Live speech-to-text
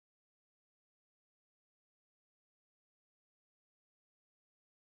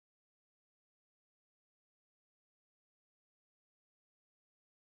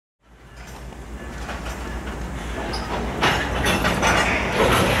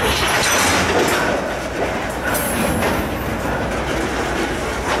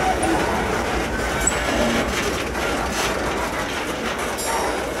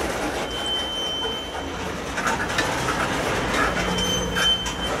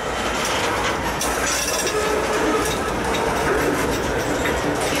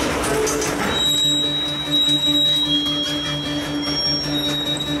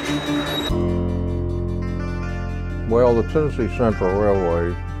the Tennessee Central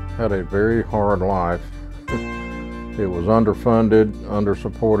Railway had a very hard life. It was underfunded,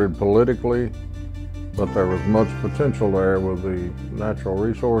 undersupported politically, but there was much potential there with the natural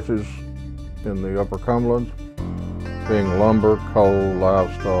resources in the Upper Cumberland, being lumber, coal,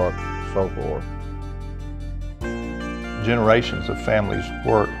 livestock, so forth. Generations of families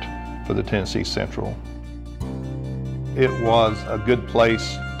worked for the Tennessee Central. It was a good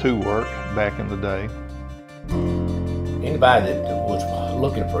place to work back in the day. Anybody that was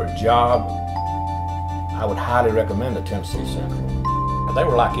looking for a job, I would highly recommend the Tennessee Central. They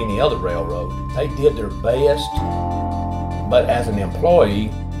were like any other railroad. They did their best, but as an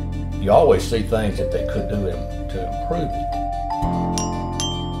employee, you always see things that they could do to improve it.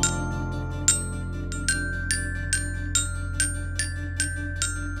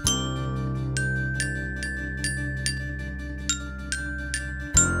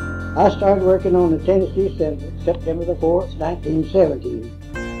 I started working on the Tennessee Central September the 4th, 1917.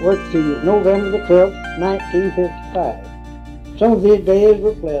 Worked through November the 12th, 1955. Some of these days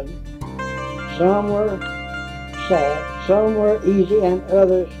were pleasant, some were sad, some were easy, and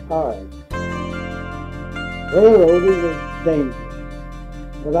others hard. Railroading was dangerous,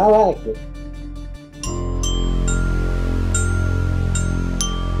 but I liked it.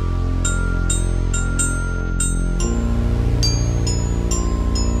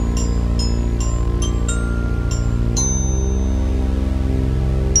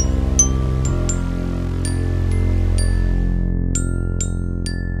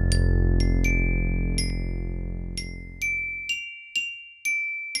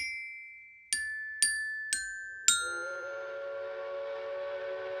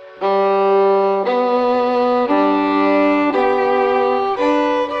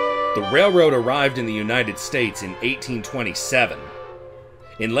 The railroad arrived in the United States in 1827.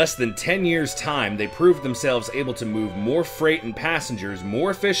 In less than 10 years' time, they proved themselves able to move more freight and passengers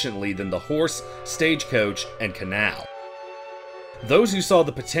more efficiently than the horse, stagecoach, and canal. Those who saw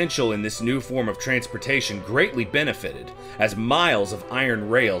the potential in this new form of transportation greatly benefited, as miles of iron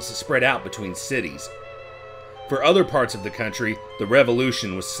rails spread out between cities. For other parts of the country, the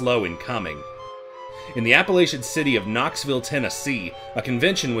revolution was slow in coming. In the Appalachian city of Knoxville, Tennessee, a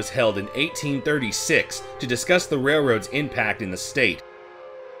convention was held in 1836 to discuss the railroad's impact in the state.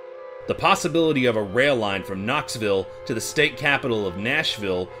 The possibility of a rail line from Knoxville to the state capital of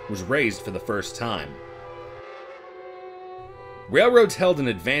Nashville was raised for the first time. Railroads held an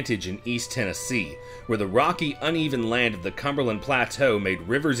advantage in East Tennessee, where the rocky, uneven land of the Cumberland Plateau made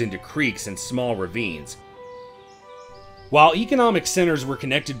rivers into creeks and small ravines. While economic centers were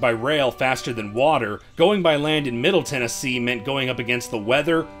connected by rail faster than water, going by land in Middle Tennessee meant going up against the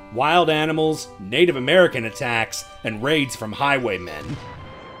weather, wild animals, Native American attacks, and raids from highwaymen.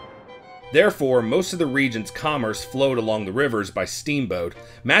 Therefore, most of the region's commerce flowed along the rivers by steamboat,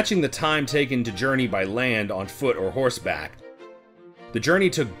 matching the time taken to journey by land on foot or horseback. The journey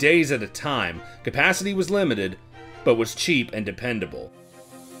took days at a time, capacity was limited, but was cheap and dependable.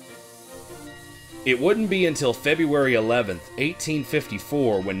 It wouldn't be until February 11,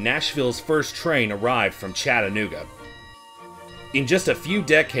 1854, when Nashville's first train arrived from Chattanooga. In just a few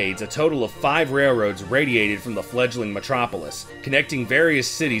decades, a total of 5 railroads radiated from the fledgling metropolis, connecting various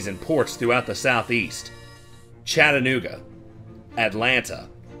cities and ports throughout the Southeast. Chattanooga, Atlanta,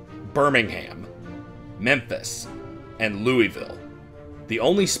 Birmingham, Memphis, and Louisville. The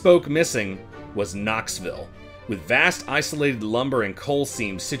only spoke missing was Knoxville, with vast isolated lumber and coal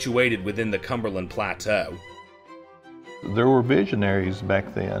seams situated within the Cumberland Plateau. There were visionaries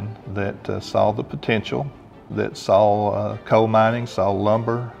back then that saw the potential, that saw coal mining, saw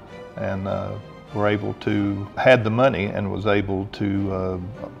lumber, and were able to, had the money and was able to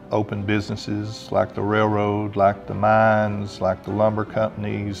open businesses like the railroad, like the mines, like the lumber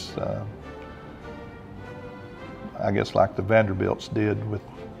companies, I guess like the Vanderbilts did with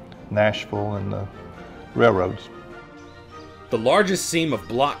Nashville and the railroads. The largest seam of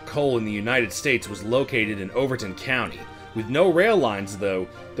block coal in the United States was located in Overton County. With no rail lines, though,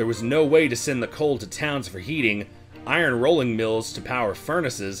 there was no way to send the coal to towns for heating, iron rolling mills to power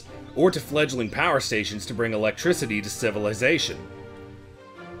furnaces, or to fledgling power stations to bring electricity to civilization.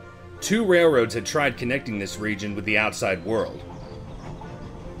 2 railroads had tried connecting this region with the outside world.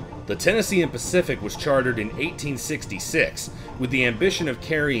 The Tennessee and Pacific was chartered in 1866 with the ambition of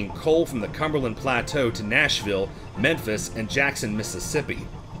carrying coal from the Cumberland Plateau to Nashville, Memphis, and Jackson, Mississippi.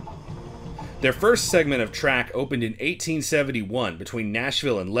 Their first segment of track opened in 1871 between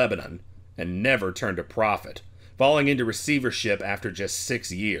Nashville and Lebanon, and never turned a profit, falling into receivership after just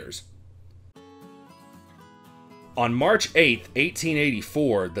 6 years. On March 8,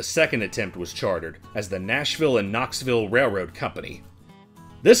 1884, the second attempt was chartered as the Nashville and Knoxville Railroad Company.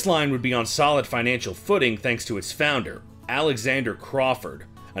 This line would be on solid financial footing thanks to its founder, Alexander Crawford,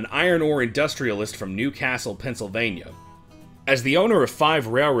 an iron ore industrialist from Newcastle, Pennsylvania. As the owner of 5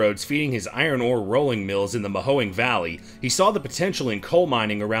 railroads feeding his iron ore rolling mills in the Mahoning Valley, he saw the potential in coal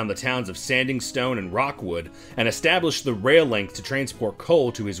mining around the towns of Sanding Stone and Rockwood and established the rail link to transport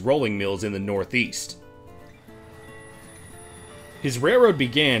coal to his rolling mills in the Northeast. His railroad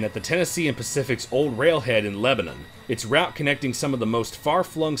began at the Tennessee and Pacific's old railhead in Lebanon, its route connecting some of the most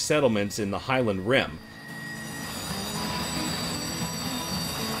far-flung settlements in the Highland Rim.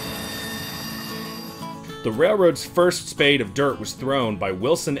 The railroad's first spade of dirt was thrown by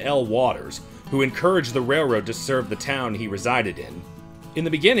Wilson L. Waters, who encouraged the railroad to serve the town he resided in. In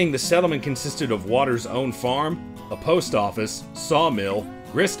the beginning, the settlement consisted of Waters' own farm, a post office, sawmill,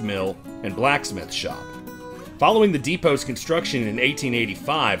 grist mill, and blacksmith shop. Following the depot's construction in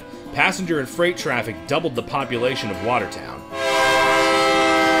 1885, passenger and freight traffic doubled the population of Watertown.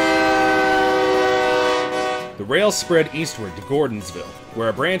 The rail spread eastward to Gordonsville, where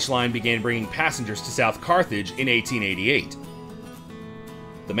a branch line began bringing passengers to South Carthage in 1888.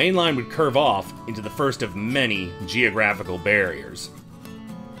 The main line would curve off into the first of many geographical barriers.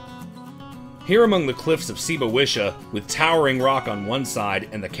 Here among the cliffs of Sebawisha, with towering rock on one side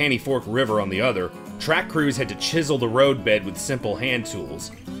and the Caney Fork River on the other, track crews had to chisel the roadbed with simple hand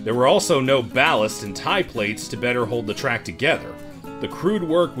tools. There were also no ballast and tie plates to better hold the track together. The crude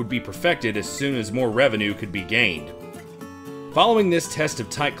work would be perfected as soon as more revenue could be gained. Following this test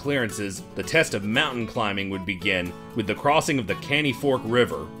of tight clearances, the test of mountain climbing would begin with the crossing of the Caney Fork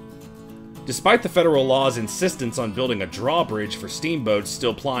River. Despite the federal law's insistence on building a drawbridge for steamboats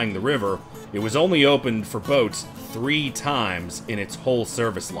still plying the river, it was only opened for boats 3 times in its whole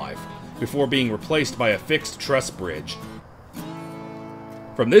service life, before being replaced by a fixed truss bridge.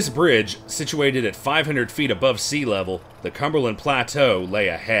 From this bridge, situated at 500 feet above sea level, the Cumberland Plateau lay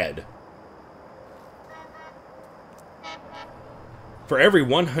ahead. For every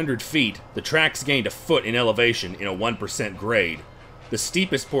 100 feet, the tracks gained a foot in elevation in a 1% grade. The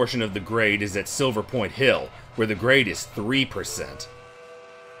steepest portion of the grade is at Silver Point Hill, where the grade is 3%.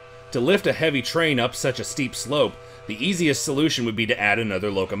 To lift a heavy train up such a steep slope, the easiest solution would be to add another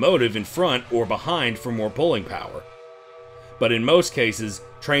locomotive in front or behind for more pulling power. But in most cases,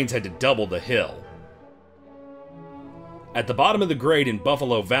 trains had to double the hill. At the bottom of the grade in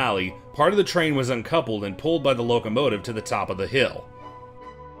Buffalo Valley, part of the train was uncoupled and pulled by the locomotive to the top of the hill.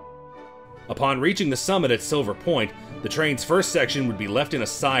 Upon reaching the summit at Silver Point, the train's first section would be left in a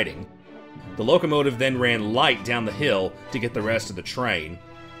siding. The locomotive then ran light down the hill to get the rest of the train.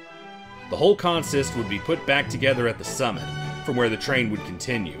 The whole consist would be put back together at the summit, from where the train would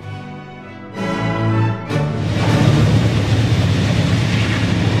continue.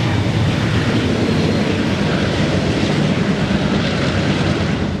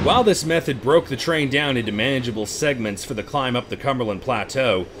 While this method broke the train down into manageable segments for the climb up the Cumberland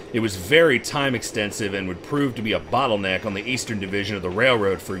Plateau, it was very time extensive and would prove to be a bottleneck on the eastern division of the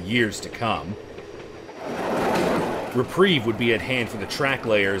railroad for years to come. Reprieve would be at hand for the track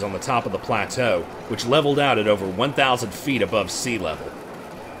layers on the top of the plateau, which leveled out at over 1,000 feet above sea level.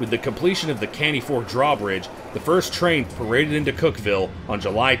 With the completion of the Caney Fork drawbridge, the first train paraded into Cookeville on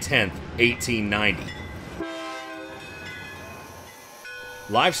July 10, 1890.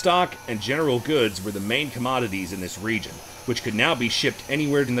 Livestock and general goods were the main commodities in this region, which could now be shipped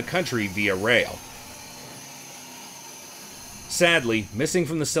anywhere in the country via rail. Sadly, missing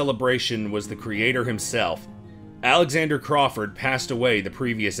from the celebration was the creator himself. Alexander Crawford passed away the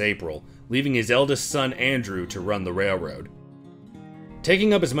previous April, leaving his eldest son Andrew to run the railroad.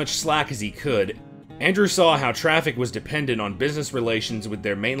 Taking up as much slack as he could, Andrew saw how traffic was dependent on business relations with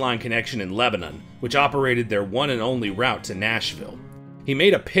their mainline connection in Lebanon, which operated their one and only route to Nashville. He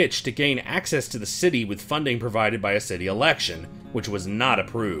made a pitch to gain access to the city with funding provided by a city election, which was not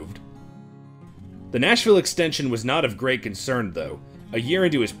approved. The Nashville extension was not of great concern, though. A year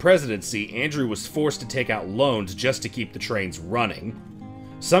into his presidency, Andrew was forced to take out loans just to keep the trains running.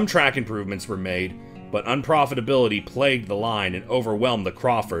 Some track improvements were made, but unprofitability plagued the line and overwhelmed the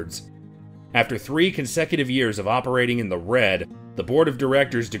Crawfords. After 3 consecutive years of operating in the red, the board of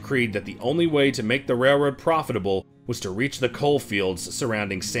directors decreed that the only way to make the railroad profitable was to reach the coal fields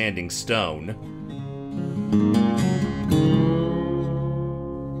surrounding Sanding Stone.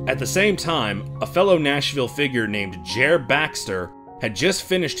 At the same time, a fellow Nashville figure named Jer Baxter had just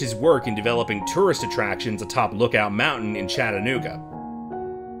finished his work in developing tourist attractions atop Lookout Mountain in Chattanooga.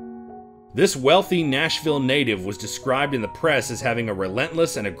 This wealthy Nashville native was described in the press as having a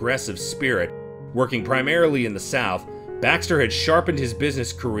relentless and aggressive spirit, Working primarily in the South, Baxter had sharpened his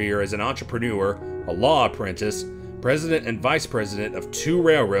business career as an entrepreneur, a law apprentice, president and vice president of 2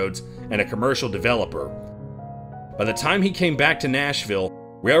 railroads, and a commercial developer. By the time he came back to Nashville,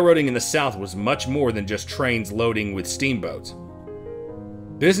 railroading in the South was much more than just trains loading with steamboats.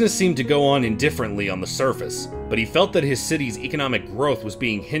 Business seemed to go on indifferently on the surface, but he felt that his city's economic growth was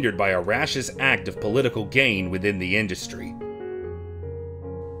being hindered by a rash act of political gain within the industry.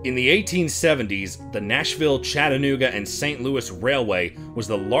 In the 1870s, the Nashville, Chattanooga, and St. Louis Railway was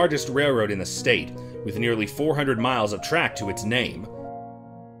the largest railroad in the state, with nearly 400 miles of track to its name.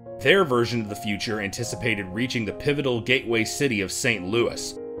 Their version of the future anticipated reaching the pivotal gateway city of St.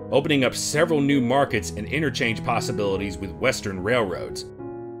 Louis, opening up several new markets and interchange possibilities with Western railroads.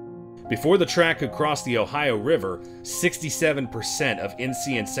 Before the track could cross the Ohio River, 67% of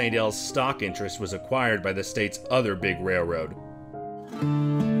NC and St. L's stock interest was acquired by the state's other big railroad,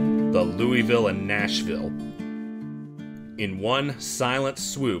 the Louisville and Nashville. In one silent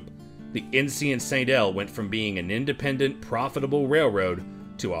swoop, the NC and St. L went from being an independent, profitable railroad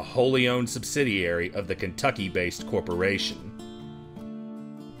to a wholly owned subsidiary of the Kentucky-based corporation.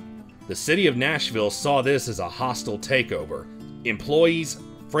 The city of Nashville saw this as a hostile takeover. Employees,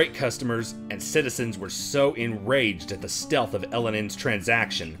 freight customers, and citizens were so enraged at the stealth of L&N's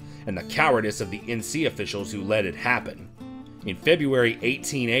transaction and the cowardice of the NC officials who let it happen. In February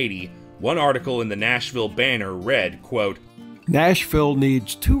 1880, one article in the Nashville Banner read, quote, Nashville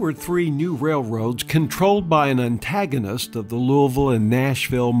needs 2 or 3 new railroads controlled by an antagonist of the Louisville and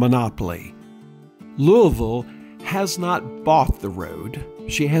Nashville monopoly. Louisville has not bought the road.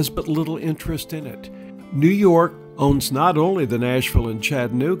 She has but little interest in it. New York owns not only the Nashville and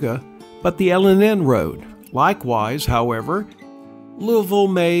Chattanooga, but the L&N road. Likewise, however, Louisville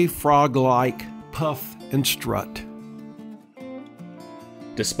may frog-like puff and strut.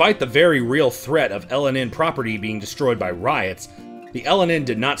 Despite the very real threat of L&N property being destroyed by riots, the L&N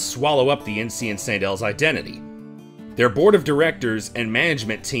did not swallow up the NC and St. L's identity. Their board of directors and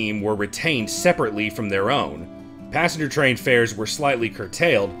management team were retained separately from their own. Passenger train fares were slightly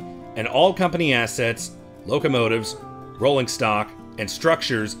curtailed, and all company assets, locomotives, rolling stock, and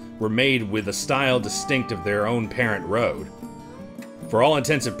structures were made with a style distinct of their own parent road. For all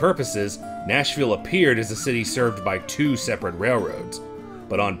intents and purposes, Nashville appeared as a city served by 2 separate railroads,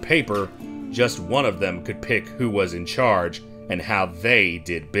 but on paper, just one of them could pick who was in charge and how they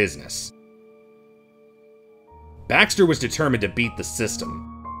did business. Baxter was determined to beat the system.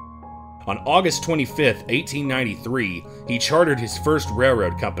 On August 25, 1893, he chartered his first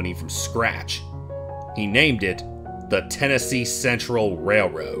railroad company from scratch. He named it the Tennessee Central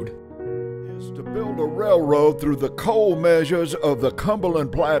Railroad. Is to build a railroad through the coal measures of the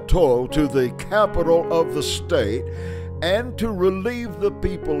Cumberland Plateau to the capital of the state, and to relieve the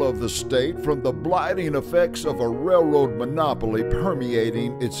people of the state from the blighting effects of a railroad monopoly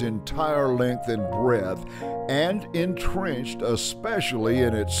permeating its entire length and breadth, and entrenched especially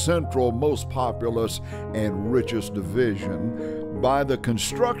in its central, most populous, and richest division, by the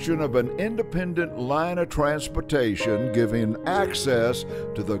construction of an independent line of transportation giving access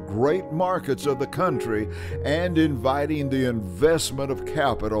to the great markets of the country and inviting the investment of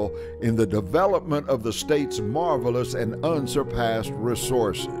capital in the development of the state's marvelous and unsurpassed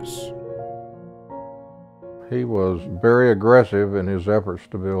resources. He was very aggressive in his efforts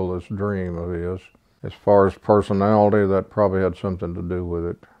to build this dream of his. As far as personality, that probably had something to do with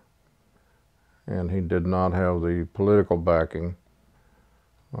it. And he did not have the political backing,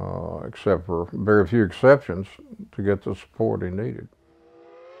 except for very few exceptions, to get the support he needed.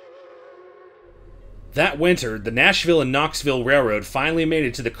 That winter, the Nashville and Knoxville Railroad finally made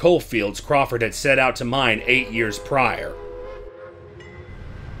it to the coal fields Crawford had set out to mine 8 years prior.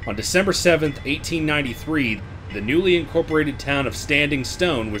 On December 7, 1893, the newly incorporated town of Standing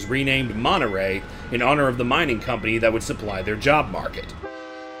Stone was renamed Monterey in honor of the mining company that would supply their job market.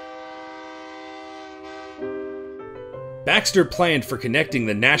 Baxter planned for connecting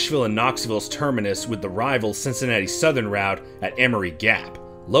the Nashville and Knoxville's terminus with the rival Cincinnati Southern route at Emory Gap,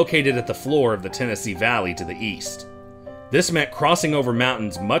 located at the floor of the Tennessee Valley to the east. This meant crossing over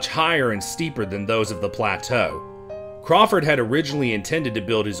mountains much higher and steeper than those of the plateau. Crawford had originally intended to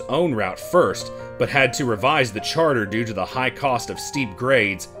build his own route first, but had to revise the charter due to the high cost of steep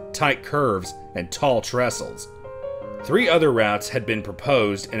grades, tight curves, and tall trestles. 3 other routes had been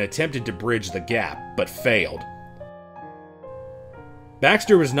proposed and attempted to bridge the gap, but failed.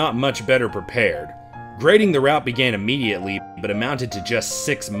 Baxter was not much better prepared. Grading the route began immediately, but amounted to just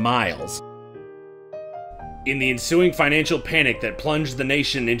 6 miles. In the ensuing financial panic that plunged the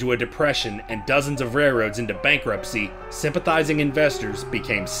nation into a depression and dozens of railroads into bankruptcy, sympathizing investors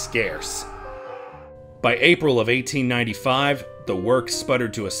became scarce. By April of 1895, the work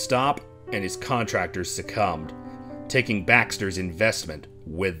sputtered to a stop and his contractors succumbed, taking Baxter's investment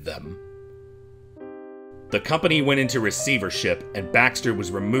with them. The company went into receivership and Baxter was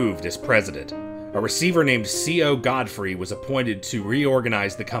removed as president. A receiver named C.O. Godfrey was appointed to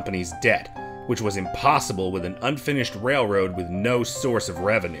reorganize the company's debt, which was impossible with an unfinished railroad with no source of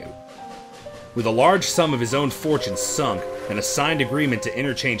revenue. With a large sum of his own fortune sunk and a signed agreement to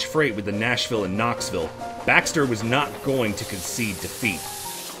interchange freight with the Nashville and Knoxville, Baxter was not going to concede defeat.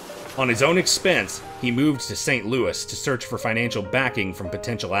 On his own expense, he moved to St. Louis to search for financial backing from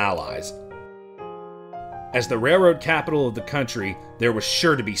potential allies. As the railroad capital of the country, there was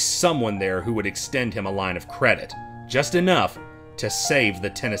sure to be someone there who would extend him a line of credit, just enough to save the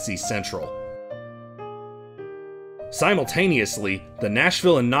Tennessee Central. Simultaneously, the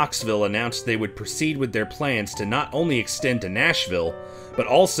Nashville and Knoxville announced they would proceed with their plans to not only extend to Nashville, but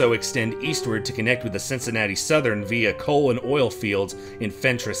also extend eastward to connect with the Cincinnati Southern via coal and oil fields in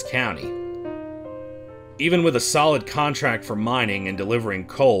Fentress County. Even with a solid contract for mining and delivering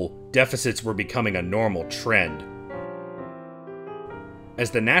coal, deficits were becoming a normal trend. As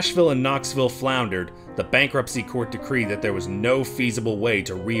the Nashville and Knoxville floundered, the bankruptcy court decreed that there was no feasible way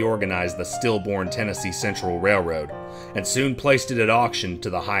to reorganize the stillborn Tennessee Central Railroad, and soon placed it at auction to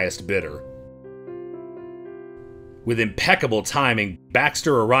the highest bidder. With impeccable timing,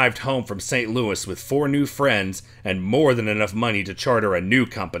 Baxter arrived home from St. Louis with 4 new friends and more than enough money to charter a new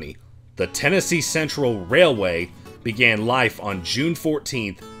company. The Tennessee Central Railway began life on June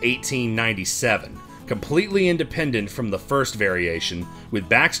 14, 1897, completely independent from the first variation, with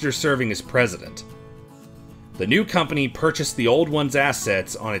Baxter serving as president. The new company purchased the old one's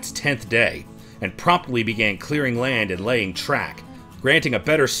assets on its 10th day, and promptly began clearing land and laying track, granting a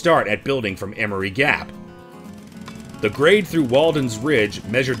better start at building from Emory Gap. The grade through Walden's Ridge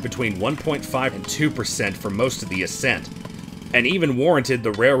measured between 1.5 and 2% for most of the ascent, and even warranted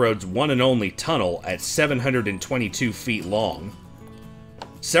the railroad's one and only tunnel at 722 feet long.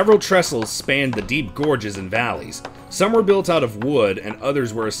 Several trestles spanned the deep gorges and valleys. Some were built out of wood and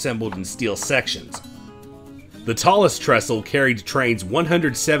others were assembled in steel sections. The tallest trestle carried trains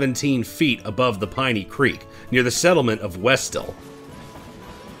 117 feet above the Piney Creek, near the settlement of Westill.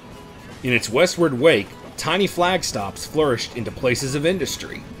 In its westward wake, tiny flag stops flourished into places of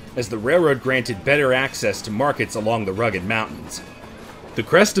industry, as the railroad granted better access to markets along the rugged mountains. The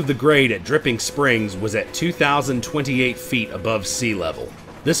crest of the grade at Dripping Springs was at 2,028 feet above sea level.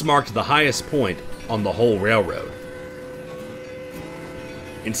 This marked the highest point on the whole railroad.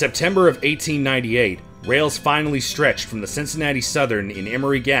 In September of 1898, rails finally stretched from the Cincinnati Southern in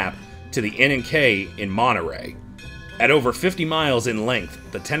Emory Gap to the N&K in Monterey. At over 50 miles in length,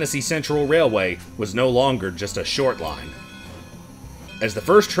 the Tennessee Central Railway was no longer just a short line. As the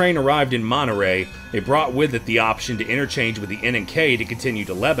first train arrived in Monterey, it brought with it the option to interchange with the N&K to continue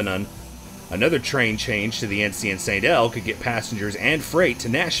to Lebanon. Another train change to the NC and St. L could get passengers and freight to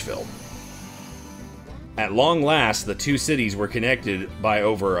Nashville. At long last, the two cities were connected by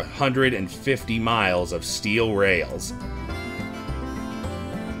over 150 miles of steel rails.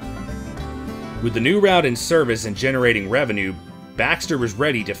 With the new route in service and generating revenue, Baxter was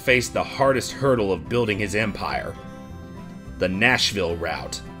ready to face the hardest hurdle of building his empire: the Nashville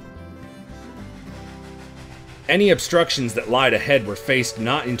route. Any obstructions that lied ahead were faced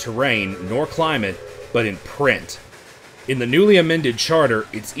not in terrain nor climate, but in print. In the newly amended charter,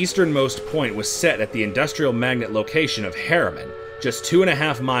 its easternmost point was set at the industrial magnet location of Harriman, just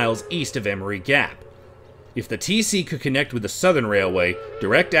 2.5 miles east of Emory Gap. If the TC could connect with the Southern Railway,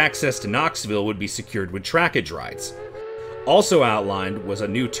 direct access to Knoxville would be secured with trackage rights. Also outlined was a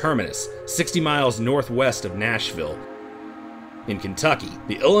new terminus, 60 miles northwest of Nashville. In Kentucky,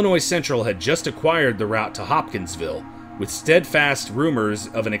 the Illinois Central had just acquired the route to Hopkinsville, with steadfast rumors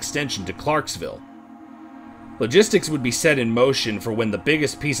of an extension to Clarksville. Logistics would be set in motion for when the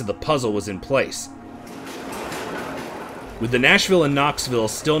biggest piece of the puzzle was in place. With the Nashville and Knoxville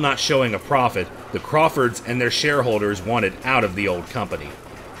still not showing a profit, the Crawfords and their shareholders wanted out of the old company.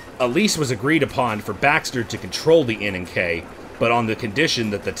 A lease was agreed upon for Baxter to control the N&K, but on the condition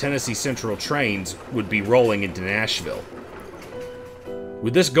that the Tennessee Central trains would be rolling into Nashville.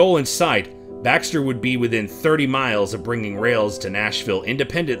 With this goal in sight, Baxter would be within 30 miles of bringing rails to Nashville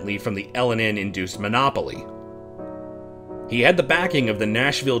independently from the L&N-induced monopoly. He had the backing of the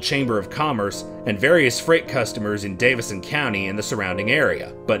Nashville Chamber of Commerce and various freight customers in Davison County and the surrounding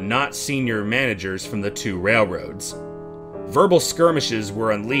area, but not senior managers from the two railroads. Verbal skirmishes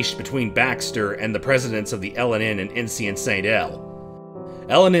were unleashed between Baxter and the presidents of the L&N and NC and St. L.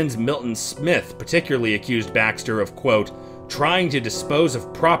 L&N's Milton Smith particularly accused Baxter of, quote, trying to dispose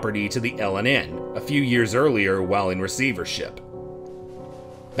of property to the L&N a few years earlier while in receivership.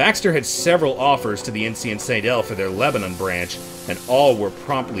 Baxter had several offers to the NC and St. L for their Lebanon branch, and all were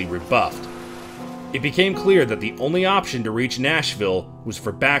promptly rebuffed. It became clear that the only option to reach Nashville was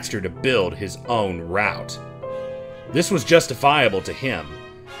for Baxter to build his own route. This was justifiable to him,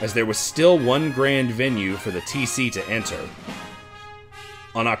 as there was still one grand venue for the TC to enter.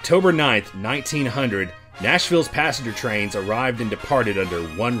 On October 9th, 1900, Nashville's passenger trains arrived and departed under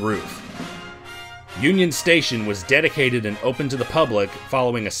one roof. Union Station was dedicated and open to the public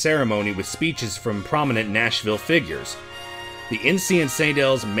following a ceremony with speeches from prominent Nashville figures. The NC and St.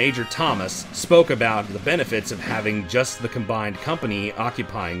 L's Major Thomas spoke about the benefits of having just the combined company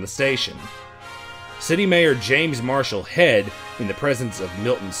occupying the station. City Mayor James Marshall Head, in the presence of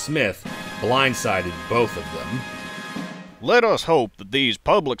Milton Smith, blindsided both of them. Let us hope that these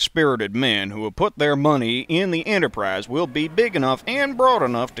public-spirited men who have put their money in the enterprise will be big enough and broad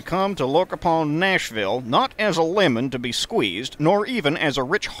enough to come to look upon Nashville not as a lemon to be squeezed, nor even as a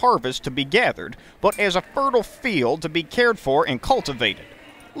rich harvest to be gathered, but as a fertile field to be cared for and cultivated.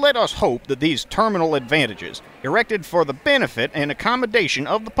 Let us hope that these terminal advantages, erected for the benefit and accommodation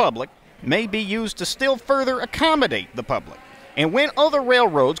of the public, may be used to still further accommodate the public. And when other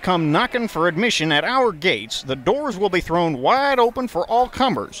railroads come knocking for admission at our gates, the doors will be thrown wide open for all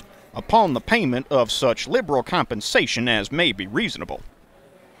comers, upon the payment of such liberal compensation as may be reasonable.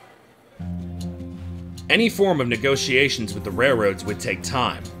 Any form of negotiations with the railroads would take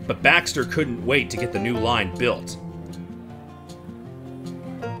time, but Baxter couldn't wait to get the new line built.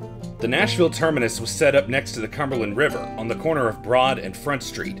 The Nashville terminus was set up next to the Cumberland River on the corner of Broad and Front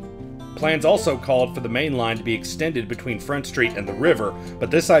Street. Plans also called for the main line to be extended between Front Street and the river, but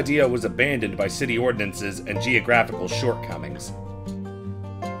this idea was abandoned by city ordinances and geographical shortcomings.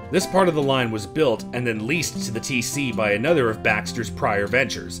 This part of the line was built and then leased to the TC by another of Baxter's prior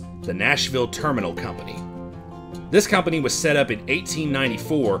ventures, the Nashville Terminal Company. This company was set up in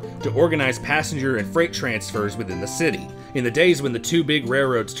 1894 to organize passenger and freight transfers within the city, in the days when the two big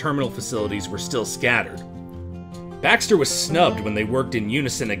railroads' terminal facilities were still scattered. Baxter was snubbed when they worked in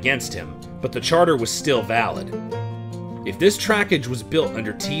unison against him, but the charter was still valid. If this trackage was built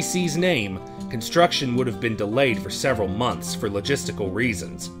under TC's name, construction would have been delayed for several months for logistical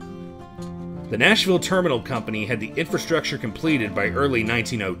reasons. The Nashville Terminal Company had the infrastructure completed by early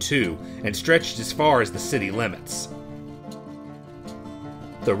 1902 and stretched as far as the city limits.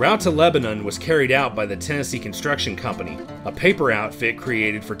 The route to Lebanon was carried out by the Tennessee Construction Company, a paper outfit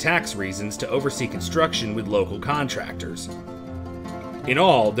created for tax reasons to oversee construction with local contractors. In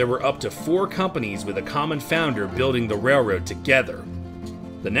all, there were up to 4 companies with a common founder building the railroad together.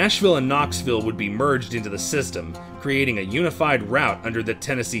 The Nashville and Knoxville would be merged into the system, creating a unified route under the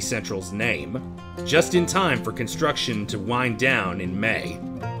Tennessee Central's name, just in time for construction to wind down in May.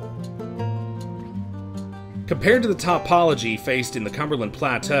 Compared to the topology faced in the Cumberland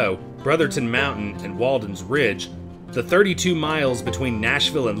Plateau, Brotherton Mountain, and Walden's Ridge, the 32 miles between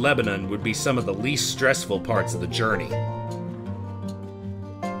Nashville and Lebanon would be some of the least stressful parts of the journey.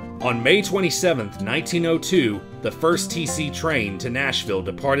 On May 27, 1902, the first TC train to Nashville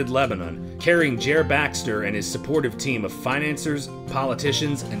departed Lebanon, carrying Jer Baxter and his supportive team of financiers,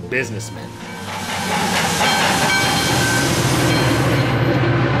 politicians, and businessmen.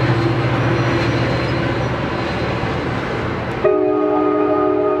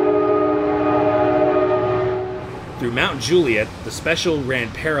 Through Mount Juliet, the special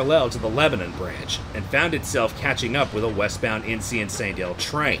ran parallel to the Lebanon branch and found itself catching up with a westbound NC and St. L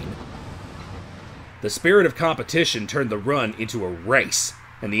train. The spirit of competition turned the run into a race,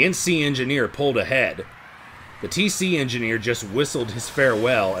 and the NC engineer pulled ahead. The TC engineer just whistled his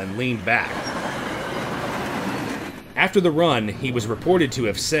farewell and leaned back. After the run, he was reported to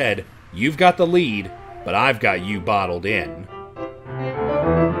have said, "You've got the lead, but I've got you bottled in."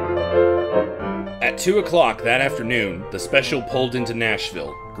 At 2 o'clock that afternoon, the special pulled into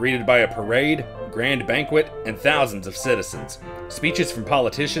Nashville, greeted by a parade, grand banquet, and thousands of citizens. Speeches from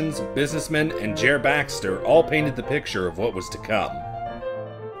politicians, businessmen, and Jer Baxter all painted the picture of what was to come.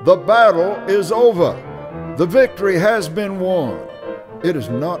 The battle is over. The victory has been won. It is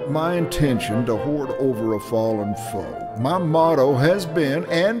not my intention to hoard over a fallen foe. My motto has been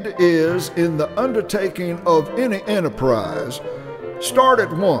and is in the undertaking of any enterprise: start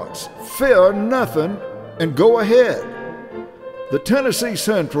at once, fear nothing, and go ahead. The Tennessee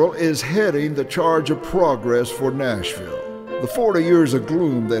Central is heading the charge of progress for Nashville. The 40 years of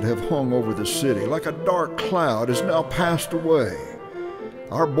gloom that have hung over the city like a dark cloud is now passed away.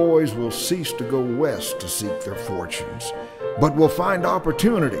 Our boys will cease to go west to seek their fortunes, but will find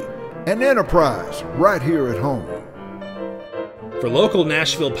opportunity and enterprise right here at home. For local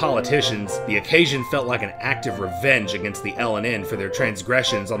Nashville politicians, the occasion felt like an act of revenge against the L&N for their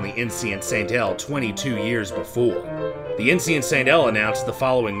transgressions on the NC and St. L 22 years before. The NC and St. L announced the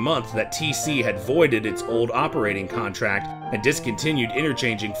following month that TC had voided its old operating contract and discontinued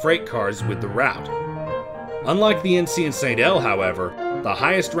interchanging freight cars with the route. Unlike the NC and St. L, however, the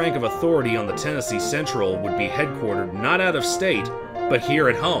highest rank of authority on the Tennessee Central would be headquartered not out of state, but here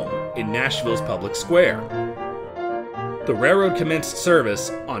at home, in Nashville's public square. The railroad commenced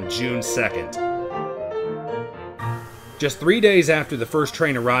service on June 2nd. Just 3 days after the first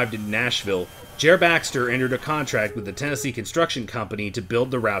train arrived in Nashville, Jer Baxter entered a contract with the Tennessee Construction Company to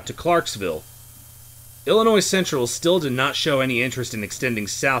build the route to Clarksville. Illinois Central still did not show any interest in extending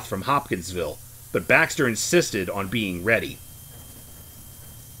south from Hopkinsville, but Baxter insisted on being ready.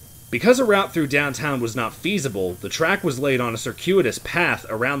 Because a route through downtown was not feasible, the track was laid on a circuitous path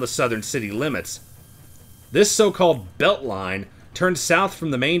around the southern city limits. This so-called belt line turned south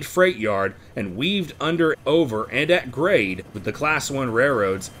from the main freight yard and weaved under, over, and at grade with the Class I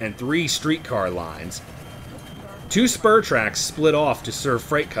railroads and 3 streetcar lines. 2 spur tracks split off to serve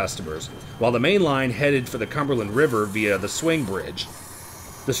freight customers, while the main line headed for the Cumberland River via the swing bridge.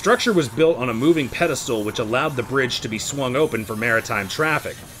 The structure was built on a moving pedestal which allowed the bridge to be swung open for maritime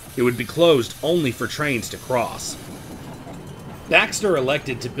traffic. It would be closed only for trains to cross. Baxter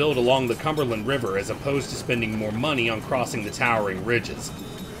elected to build along the Cumberland River as opposed to spending more money on crossing the towering ridges.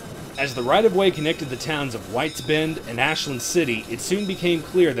 As the right-of-way connected the towns of Whites Bend and Ashland City, it soon became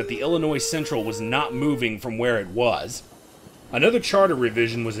clear that the Illinois Central was not moving from where it was. Another charter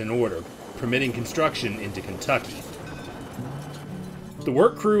revision was in order, permitting construction into Kentucky. The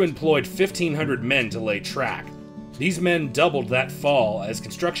work crew employed 1,500 men to lay track. These men doubled that fall as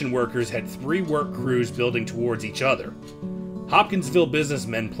construction workers had 3 work crews building towards each other. Hopkinsville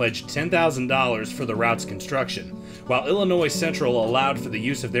businessmen pledged $10,000 for the route's construction, while Illinois Central allowed for the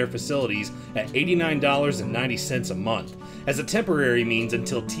use of their facilities at $89.90 a month, as a temporary means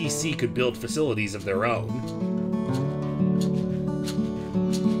until TC could build facilities of their own.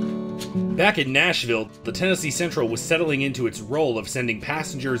 Back in Nashville, the Tennessee Central was settling into its role of sending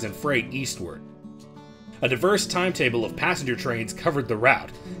passengers and freight eastward. A diverse timetable of passenger trains covered the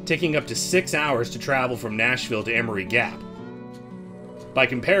route, taking up to 6 hours to travel from Nashville to Emory Gap. By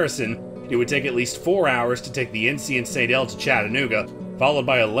comparison, it would take at least 4 hours to take the NC and St. L to Chattanooga, followed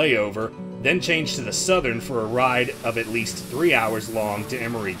by a layover, then change to the Southern for a ride of at least 3 hours long to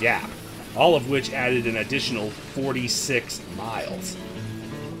Emory Gap, all of which added an additional 46 miles.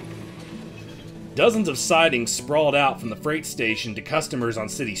 Dozens of sidings sprawled out from the freight station to customers on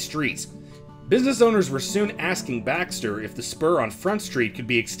city streets. Business owners were soon asking Baxter if the spur on Front Street could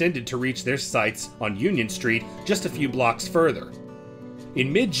be extended to reach their sites on Union Street just a few blocks further.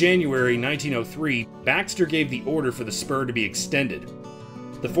 In mid-January 1903, Baxter gave the order for the spur to be extended.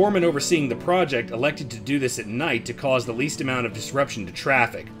 The foreman overseeing the project elected to do this at night to cause the least amount of disruption to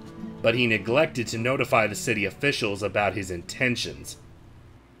traffic, but he neglected to notify the city officials about his intentions.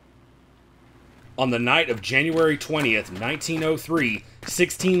 On the night of January 20th, 1903,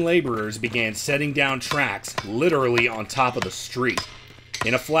 16 laborers began setting down tracks literally on top of the street.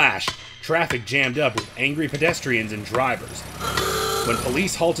 In a flash, traffic jammed up with angry pedestrians and drivers. When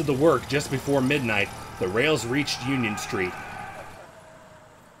police halted the work just before midnight, the rails reached Union Street.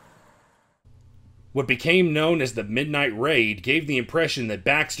 What became known as the Midnight Raid gave the impression that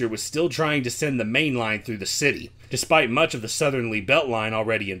Baxter was still trying to send the main line through the city, despite much of the southerly belt line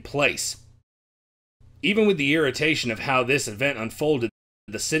already in place. Even with the irritation of how this event unfolded,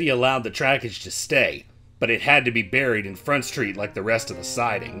 the city allowed the trackage to stay, but it had to be buried in Front Street like the rest of the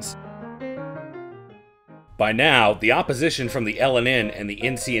sidings. By now, the opposition from the L&N and the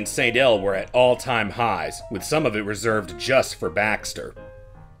NC and St. L were at all-time highs, with some of it reserved just for Baxter.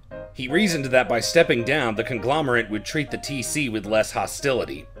 He reasoned that by stepping down, the conglomerate would treat the TC with less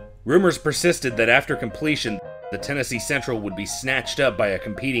hostility. Rumors persisted that after completion, the Tennessee Central would be snatched up by a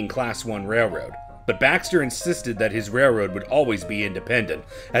competing Class I railroad. But Baxter insisted that his railroad would always be independent,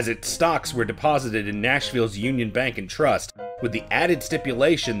 as its stocks were deposited in Nashville's Union Bank and Trust, with the added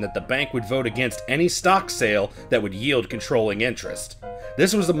stipulation that the bank would vote against any stock sale that would yield controlling interest.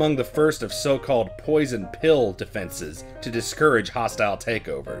 This was among the first of so-called poison pill defenses to discourage hostile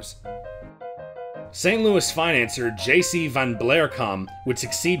takeovers. St. Louis financier J.C. Van Blaerkom would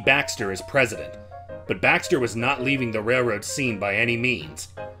succeed Baxter as president, but Baxter was not leaving the railroad scene by any means.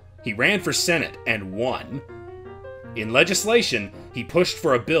 He ran for Senate and won. In legislation, he pushed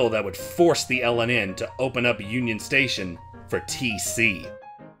for a bill that would force the L&N to open up Union Station for TC.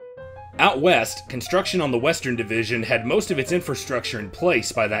 Out west, construction on the Western Division had most of its infrastructure in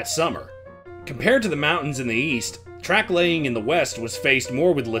place by that summer. Compared to the mountains in the east, Track laying in the West was faced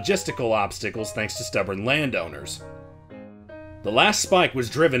more with logistical obstacles thanks to stubborn landowners. The last spike was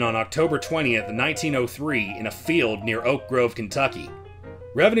driven on October 20th, 1903 in a field near Oak Grove, Kentucky.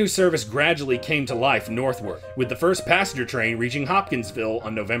 Revenue service gradually came to life northward, with the first passenger train reaching Hopkinsville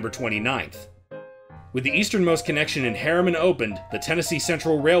on November 29th. With the easternmost connection in Harriman opened, the Tennessee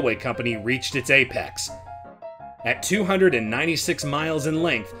Central Railway Company reached its apex. At 296 miles in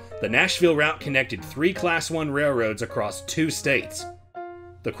length, the Nashville route connected 3 Class I railroads across 2 states.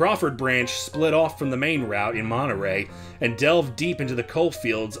 The Crawford branch split off from the main route in Monterey and delved deep into the coal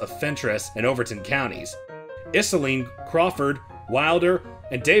fields of Fentress and Overton counties. Iselin, Crawford, Wilder,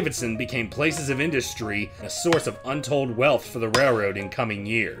 and Davidson became places of industry and a source of untold wealth for the railroad in coming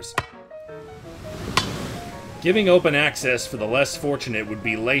years. Giving open access for the less fortunate would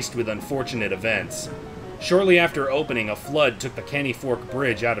be laced with unfortunate events. Shortly after opening, a flood took the Caney Fork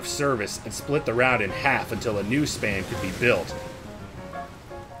Bridge out of service and split the route in half until a new span could be built.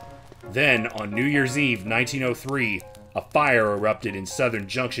 Then, on New Year's Eve 1903, a fire erupted in Southern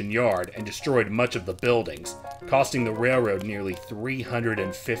Junction Yard and destroyed much of the buildings, costing the railroad nearly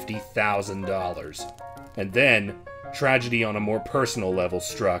 $350,000. And then, tragedy on a more personal level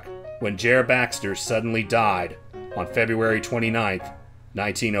struck when Jer Baxter suddenly died on February 29,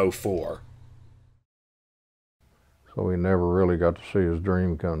 1904. So he never really got to see his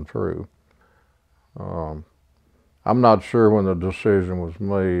dream come true. I'm not sure when the decision was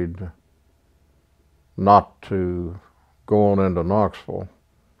made not to go on into Knoxville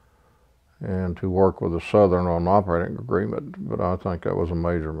and to work with the Southern on an operating agreement, but I think that was a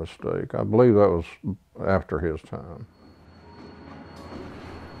major mistake. I believe that was after his time.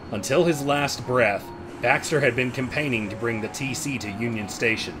 Until his last breath, Baxter had been campaigning to bring the TC to Union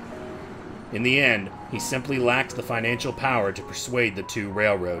Station. In the end, he simply lacked the financial power to persuade the 2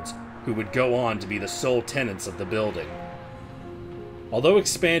 railroads, who would go on to be the sole tenants of the building. Although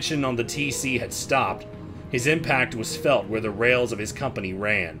expansion on the TC had stopped, his impact was felt where the rails of his company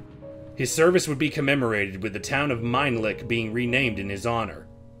ran. His service would be commemorated with the town of Minelick being renamed in his honor.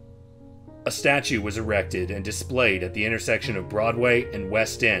 A statue was erected and displayed at the intersection of Broadway and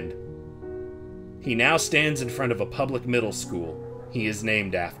West End. He now stands in front of a public middle school he is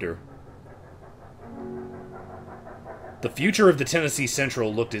named after. The future of the Tennessee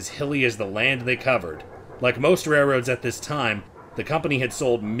Central looked as hilly as the land they covered. Like most railroads at this time, the company had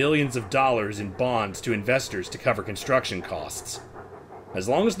sold millions of dollars in bonds to investors to cover construction costs. As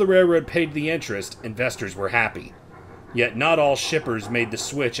long as the railroad paid the interest, investors were happy. Yet not all shippers made the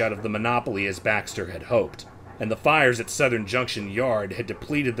switch out of the monopoly as Baxter had hoped, and the fires at Southern Junction Yard had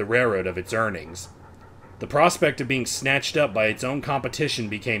depleted the railroad of its earnings. The prospect of being snatched up by its own competition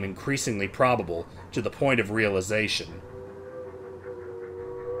became increasingly probable, to the point of realization.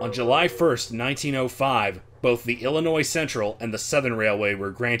 On July 1st, 1905, both the Illinois Central and the Southern Railway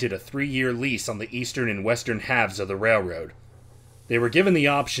were granted a 3-year lease on the eastern and western halves of the railroad. They were given the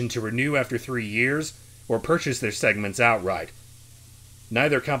option to renew after 3 years or purchase their segments outright.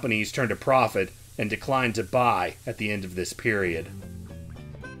 Neither companies turned a profit and declined to buy at the end of this period.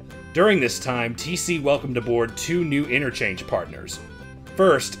 During this time, TC welcomed aboard 2 new interchange partners.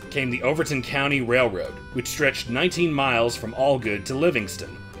 First came the Overton County Railroad, which stretched 19 miles from Allgood to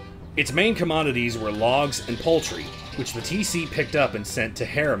Livingston. Its main commodities were logs and poultry, which the TC picked up and sent to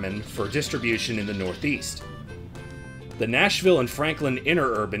Harriman for distribution in the Northeast. The Nashville and Franklin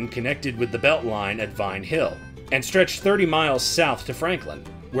Interurban connected with the Beltline at Vine Hill, and stretched 30 miles south to Franklin,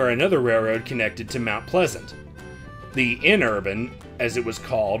 where another railroad connected to Mount Pleasant. The Interurban, as it was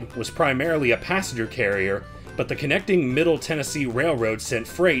called, was primarily a passenger carrier, but the connecting Middle Tennessee Railroad sent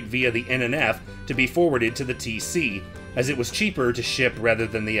freight via the N&F to be forwarded to the TC, as it was cheaper to ship rather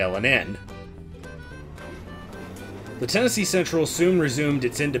than the L&N. The Tennessee Central soon resumed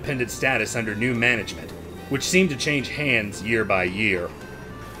its independent status under new management, which seemed to change hands year by year.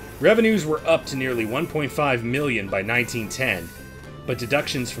 Revenues were up to nearly $1.5 million by 1910, but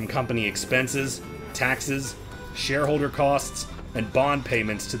deductions from company expenses, taxes, shareholder costs, and bond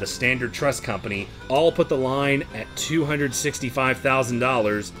payments to the Standard Trust Company all put the line at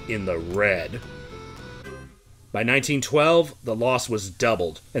 $265,000 in the red. By 1912, the loss was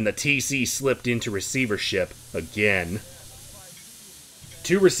doubled, and the TC slipped into receivership again.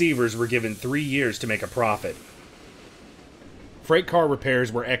 2 receivers were given 3 years to make a profit. Freight car repairs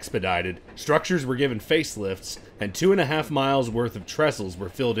were expedited, structures were given facelifts, and 2.5 miles worth of trestles were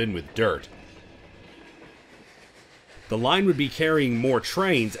filled in with dirt. The line would be carrying more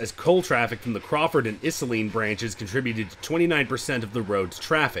trains as coal traffic from the Crawford and Iselin branches contributed to 29% of the road's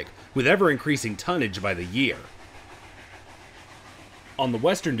traffic, with ever-increasing tonnage by the year. On the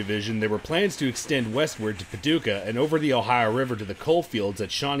Western Division, there were plans to extend westward to Paducah and over the Ohio River to the coal fields at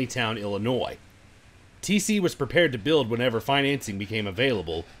Shawneetown, Illinois. TC was prepared to build whenever financing became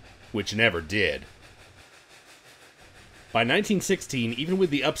available, which never did. By 1916, even with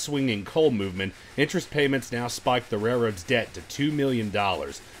the upswing in coal movement, interest payments now spiked the railroad's debt to $2 million,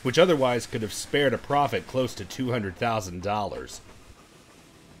 which otherwise could have spared a profit close to $200,000.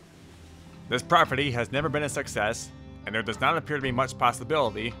 This property has never been a success, and there does not appear to be much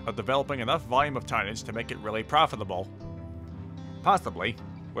possibility of developing enough volume of tonnage to make it really profitable. Possibly,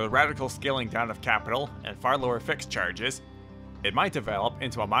 with radical scaling down of capital and far lower fixed charges, it might develop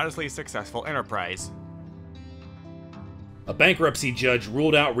into a modestly successful enterprise. A bankruptcy judge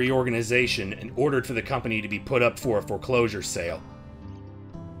ruled out reorganization and ordered for the company to be put up for a foreclosure sale.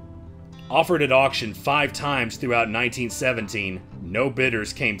 Offered at auction 5 times throughout 1917, no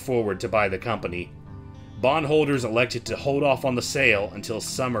bidders came forward to buy the company. Bondholders elected to hold off on the sale until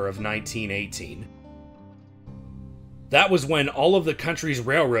summer of 1918. That was when all of the country's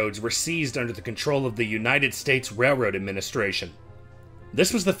railroads were seized under the control of the United States Railroad Administration.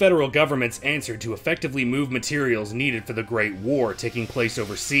 This was the federal government's answer to effectively move materials needed for the Great War taking place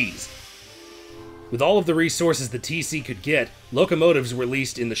overseas. With all of the resources the TC could get, locomotives were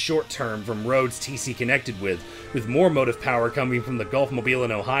leased in the short term from roads TC connected with more motive power coming from the Gulf Mobile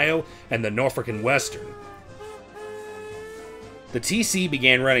in Ohio and the Norfolk and Western. The TC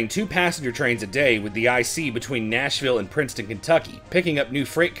began running 2 passenger trains a day with the IC between Nashville and Princeton, Kentucky, picking up new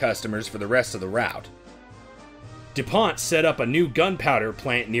freight customers for the rest of the route. DuPont set up a new gunpowder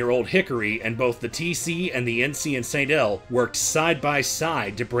plant near Old Hickory, and both the TC and the NC and St. L worked side by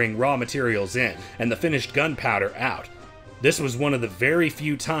side to bring raw materials in and the finished gunpowder out. This was one of the very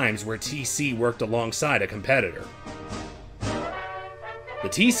few times where TC worked alongside a competitor. The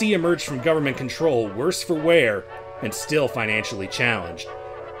TC emerged from government control worse for wear and still financially challenged.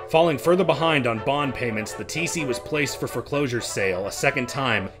 Falling further behind on bond payments, the TC was placed for foreclosure sale a second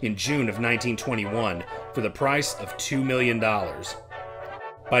time in June of 1921 for the price of $2 million.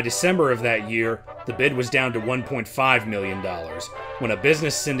 By December of that year, the bid was down to $1.5 million, when a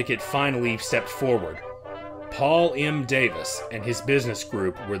business syndicate finally stepped forward. Paul M. Davis and his business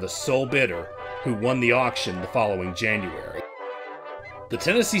group were the sole bidder, who won the auction the following January. The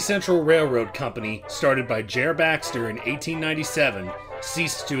Tennessee Central Railroad Company, started by J.R. Baxter in 1897,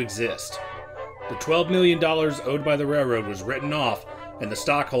 ceased to exist. The $12 million owed by the railroad was written off, and the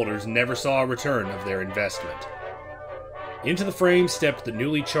stockholders never saw a return of their investment. Into the frame stepped the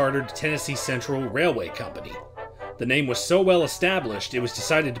newly chartered Tennessee Central Railway Company. The name was so well established, it was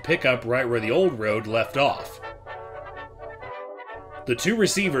decided to pick up right where the old road left off. The 2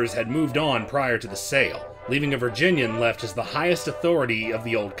 receivers had moved on prior to the sale, leaving a Virginian left as the highest authority of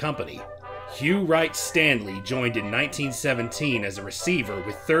the old company. Hugh Wright Stanley joined in 1917 as a receiver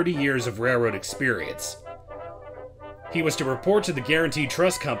with 30 years of railroad experience. He was to report to the Guaranteed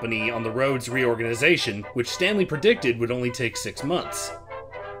Trust Company on the road's reorganization, which Stanley predicted would only take 6 months.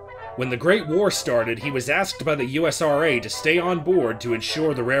 When the Great War started, he was asked by the USRA to stay on board to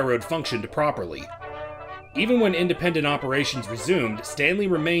ensure the railroad functioned properly. Even when independent operations resumed, Stanley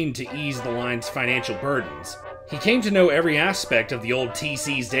remained to ease the line's financial burdens. He came to know every aspect of the old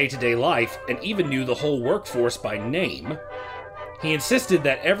TC's day-to-day life, and even knew the whole workforce by name. He insisted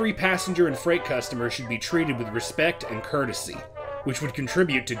that every passenger and freight customer should be treated with respect and courtesy, which would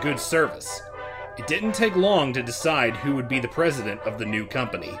contribute to good service. It didn't take long to decide who would be the president of the new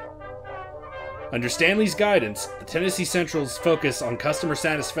company. Under Stanley's guidance, the Tennessee Central's focus on customer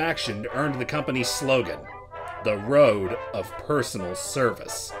satisfaction earned the company's slogan, "The Road of Personal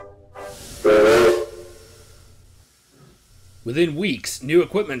Service." Within weeks, new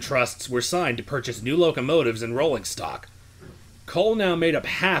equipment trusts were signed to purchase new locomotives and rolling stock. Coal now made up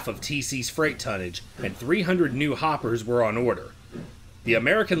half of TC's freight tonnage, and 300 new hoppers were on order. The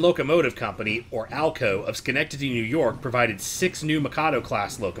American Locomotive Company, or ALCO, of Schenectady, New York, provided 6 new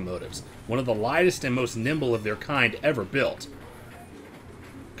Mikado-class locomotives, one of the lightest and most nimble of their kind ever built.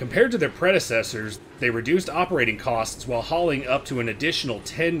 Compared to their predecessors, they reduced operating costs while hauling up to an additional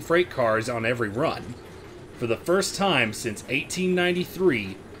 10 freight cars on every run. For the first time since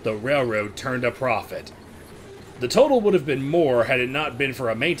 1893, the railroad turned a profit. The total would have been more had it not been for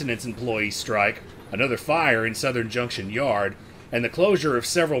a maintenance employee strike, another fire in Southern Junction Yard, and the closure of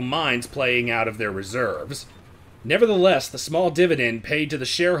several mines playing out of their reserves. Nevertheless, the small dividend paid to the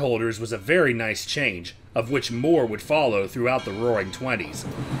shareholders was a very nice change, of which more would follow throughout the Roaring Twenties.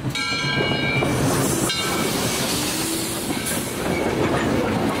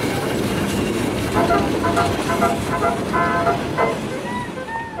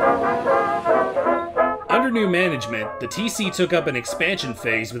 Under New new management, the TC took up an expansion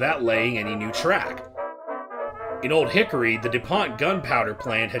phase without laying any new track. In Old Hickory, the DuPont gunpowder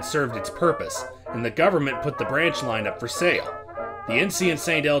plant had served its purpose, and the government put the branch line up for sale. The NC and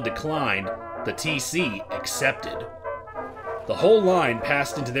St. L declined, the TC accepted. The whole line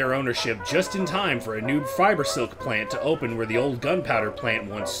passed into their ownership just in time for a new fiber silk plant to open where the old gunpowder plant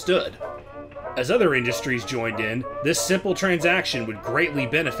once stood. As other industries joined in, this simple transaction would greatly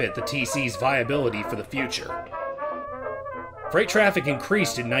benefit the TC's viability for the future. Freight traffic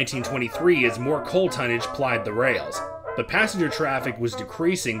increased in 1923 as more coal tonnage plied the rails, but passenger traffic was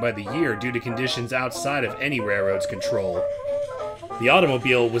decreasing by the year due to conditions outside of any railroad's control. The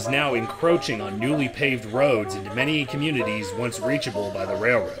automobile was now encroaching on newly paved roads into many communities once reachable by the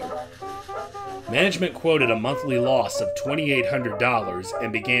railroad. Management quoted a monthly loss of $2,800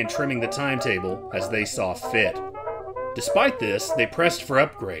 and began trimming the timetable as they saw fit. Despite this, they pressed for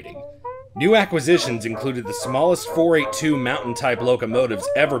upgrading. New acquisitions included the smallest 482 mountain-type locomotives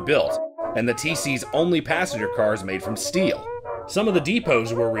ever built, and the TC's only passenger cars made from steel. Some of the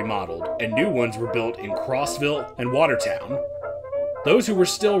depots were remodeled, and new ones were built in Crossville and Watertown. Those who were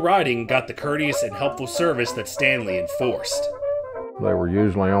still riding got the courteous and helpful service that Stanley enforced. They were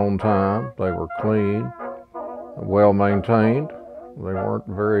usually on time, they were clean, well maintained. They weren't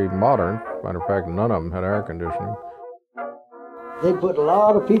very modern. Matter of fact, none of them had air conditioning. They put a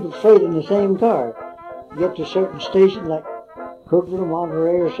lot of people's freight in the same car. Get to certain stations like Cookville,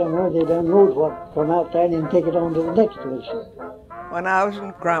 Monterey, or somewhere, they unload what from outside and take it on to the next station. When I was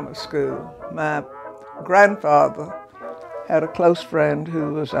in grammar school, my grandfather had a close friend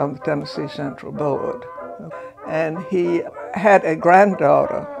who was on the Tennessee Central Board. And he had a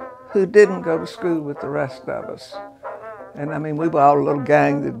granddaughter who didn't go to school with the rest of us. And I mean, we were all a little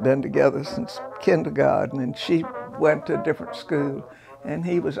gang that had been together since kindergarten, and she went to a different school, and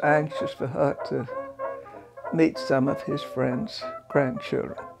he was anxious for her to meet some of his friends'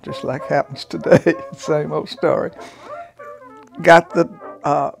 grandchildren, just like happens today, same old story. Got the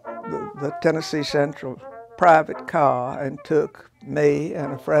Tennessee Central private car and took me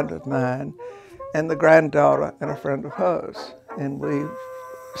and a friend of mine and the granddaughter and a friend of hers. And we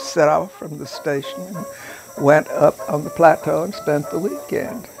set off from the station and went up on the plateau and spent the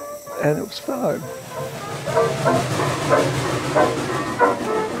weekend. And it was fun.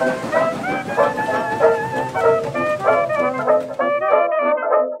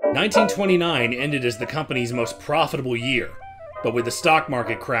 1929 ended as the company's most profitable year, but with the stock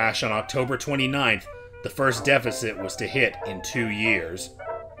market crash on October 29th, the first deficit was to hit in 2 years.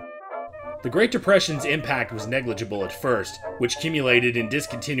 The Great Depression's impact was negligible at first, which culminated in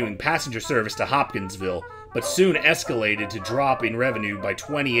discontinuing passenger service to Hopkinsville, but soon escalated to drop in revenue by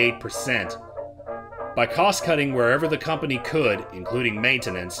 28%. By cost-cutting wherever the company could, including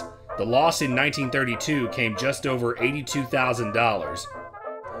maintenance, the loss in 1932 came just over $82,000.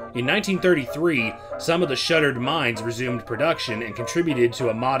 In 1933, some of the shuttered mines resumed production and contributed to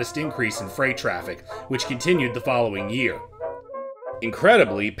a modest increase in freight traffic, which continued the following year.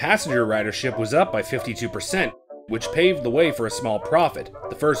 Incredibly, passenger ridership was up by 52%, which paved the way for a small profit,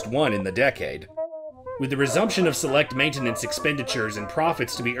 the first one in the decade. With the resumption of select maintenance expenditures and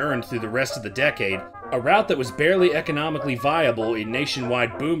profits to be earned through the rest of the decade, a route that was barely economically viable in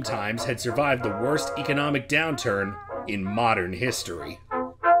nationwide boom times had survived the worst economic downturn in modern history.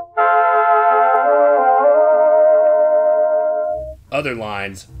 Other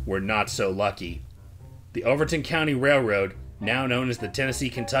lines were not so lucky. The Overton County Railroad, now known as the Tennessee,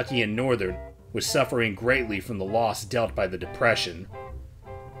 Kentucky and Northern, was suffering greatly from the loss dealt by the Depression.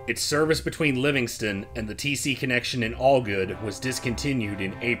 Its service between Livingston and the TC connection in Allgood was discontinued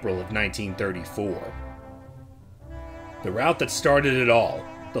in April of 1934. The route that started it all,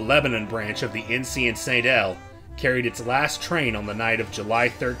 the Lebanon branch of the NC and St. L, carried its last train on the night of July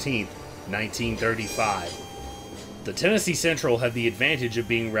 13, 1935. The Tennessee Central had the advantage of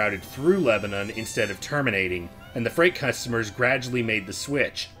being routed through Lebanon instead of terminating, and the freight customers gradually made the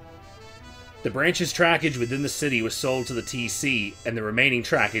switch. The branch's trackage within the city was sold to the TC, and the remaining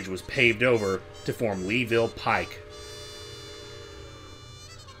trackage was paved over to form Leeville Pike.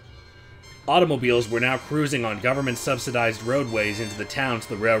 Automobiles were now cruising on government-subsidized roadways into the towns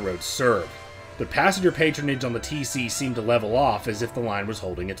the railroad served, but passenger patronage on the TC seemed to level off as if the line was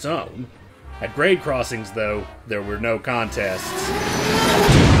holding its own. At grade crossings, though, there were no contests.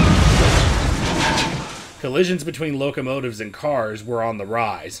 Collisions between locomotives and cars were on the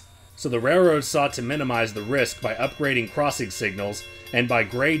rise, so the railroad sought to minimize the risk by upgrading crossing signals and by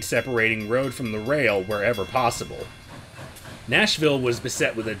grade separating road from the rail wherever possible. Nashville was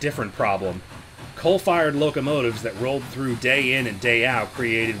beset with a different problem. Coal-fired locomotives that rolled through day in and day out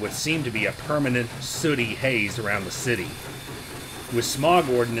created what seemed to be a permanent, sooty haze around the city. With smog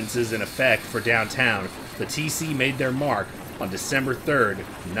ordinances in effect for downtown, the TC made their mark on December 3rd,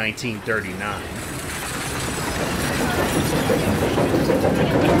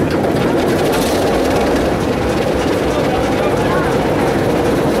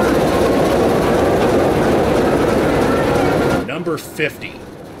 Number 50.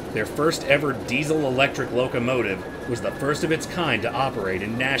 Their first ever diesel-electric locomotive was the first of its kind to operate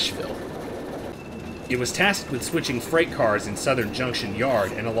in Nashville. It was tasked with switching freight cars in Southern Junction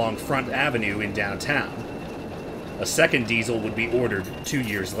Yard and along Front Avenue in downtown. A second diesel would be ordered 2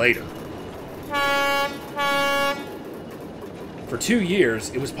 years later. For 2 years,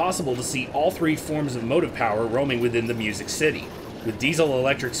 it was possible to see all three forms of motive power roaming within the Music City, with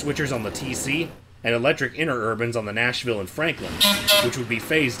diesel-electric switchers on the TC and electric interurbans on the Nashville and Franklin, which would be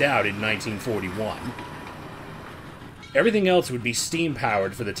phased out in 1941. Everything else would be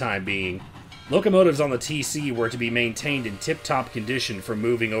steam-powered for the time being. Locomotives on the TC were to be maintained in tip-top condition for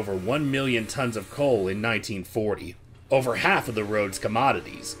moving over 1 million tons of coal in 1940, over half of the road's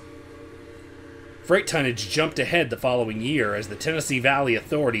commodities. Freight tonnage jumped ahead the following year as the Tennessee Valley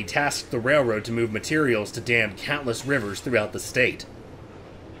Authority tasked the railroad to move materials to dam countless rivers throughout the state.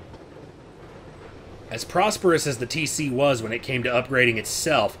 As prosperous as the TC was when it came to upgrading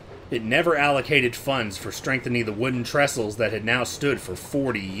itself, it never allocated funds for strengthening the wooden trestles that had now stood for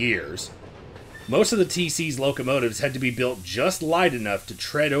 40 years. Most of the TC's locomotives had to be built just light enough to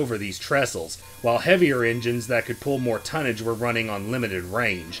tread over these trestles, while heavier engines that could pull more tonnage were running on limited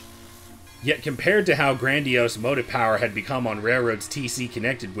range. Yet compared to how grandiose motive power had become on railroads TC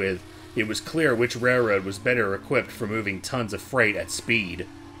connected with, it was clear which railroad was better equipped for moving tons of freight at speed.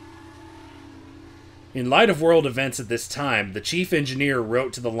 In light of world events at this time, the chief engineer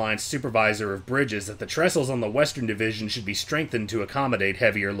wrote to the line's supervisor of bridges that the trestles on the Western Division should be strengthened to accommodate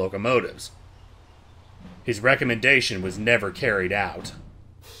heavier locomotives. His recommendation was never carried out.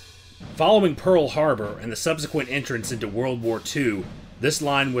 Following Pearl Harbor and the subsequent entrance into World War II, this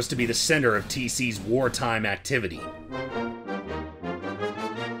line was to be the center of TC's wartime activity.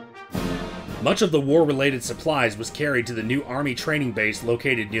 Much of the war-related supplies was carried to the new Army training base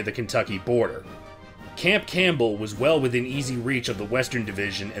located near the Kentucky border. Camp Campbell was well within easy reach of the Western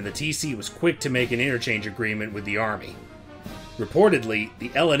Division, and the TC was quick to make an interchange agreement with the Army. Reportedly,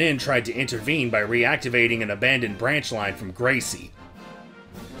 the L&N tried to intervene by reactivating an abandoned branch line from Gracie.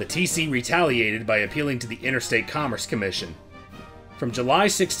 The TC retaliated by appealing to the Interstate Commerce Commission. From July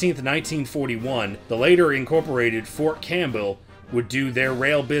 16, 1941, the later incorporated Fort Campbell would do their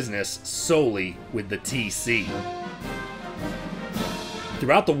rail business solely with the TC.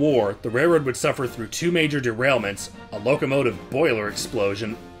 Throughout the war, the railroad would suffer through two major derailments, a locomotive boiler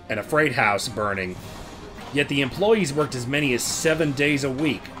explosion, and a freight house burning. Yet the employees worked as many as 7 days a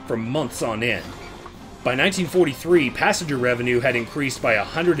week for months on end. By 1943, passenger revenue had increased by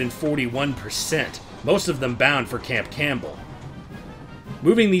 141%, most of them bound for Camp Campbell.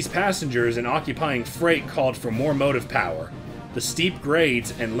 Moving these passengers and occupying freight called for more motive power. The steep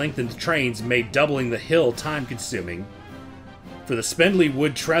grades and lengthened trains made doubling the hill time-consuming. For the spindly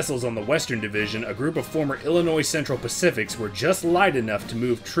wood trestles on the Western Division, a group of former Illinois Central Pacifics were just light enough to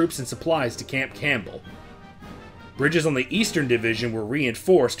move troops and supplies to Camp Campbell. Bridges on the Eastern Division were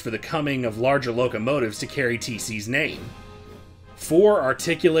reinforced for the coming of larger locomotives to carry TC's name. 4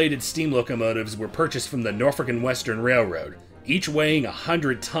 articulated steam locomotives were purchased from the Norfolk and Western Railroad, each weighing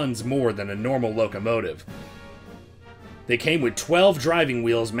 100 tons more than a normal locomotive. They came with 12 driving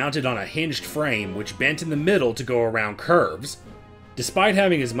wheels mounted on a hinged frame which bent in the middle to go around curves. Despite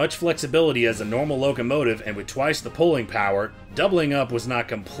having as much flexibility as a normal locomotive and with twice the pulling power, doubling up was not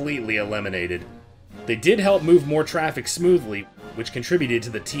completely eliminated. They did help move more traffic smoothly, which contributed to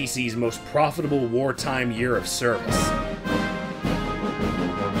the TC's most profitable wartime year of service.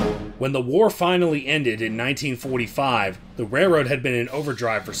 When the war finally ended in 1945, the railroad had been in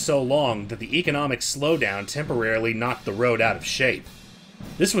overdrive for so long that the economic slowdown temporarily knocked the road out of shape.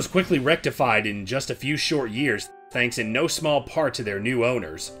 This was quickly rectified in just a few short years, thanks in no small part to their new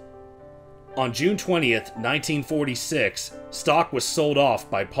owners. On June 20th, 1946, stock was sold off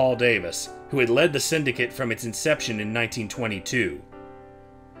by Paul Davis, who had led the syndicate from its inception in 1922.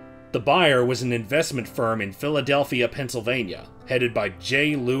 The buyer was an investment firm in Philadelphia, Pennsylvania, headed by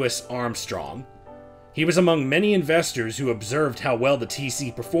J. Lewis Armstrong. He was among many investors who observed how well the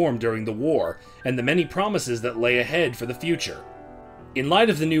TC performed during the war and the many promises that lay ahead for the future. In light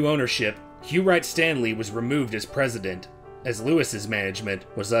of the new ownership, Hugh Wright Stanley was removed as president, as Lewis's management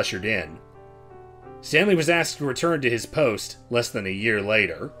was ushered in. Stanley was asked to return to his post less than a year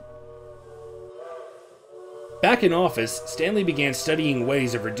later. Back in office, Stanley began studying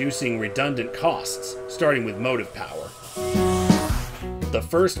ways of reducing redundant costs, starting with motive power. The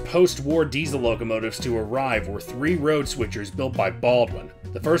first post-war diesel locomotives to arrive were 3 road switchers built by Baldwin,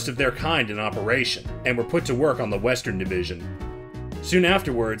 the first of their kind in operation, and were put to work on the Western Division. Soon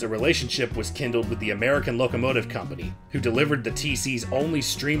afterwards, a relationship was kindled with the American Locomotive Company, who delivered the TC's only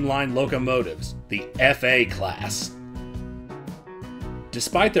streamlined locomotives, the FA class.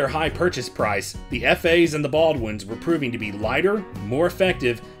 Despite their high purchase price, the FAs and the Baldwins were proving to be lighter, more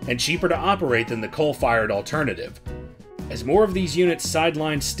effective, and cheaper to operate than the coal-fired alternative. As more of these units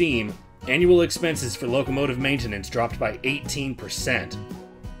sidelined steam, annual expenses for locomotive maintenance dropped by 18%.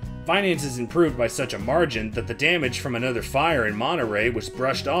 Finances improved by such a margin that the damage from another fire in Monterey was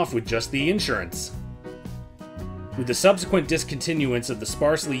brushed off with just the insurance. With the subsequent discontinuance of the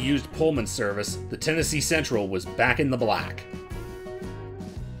sparsely used Pullman service, the Tennessee Central was back in the black.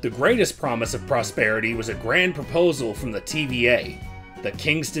 The greatest promise of prosperity was a grand proposal from the TVA, the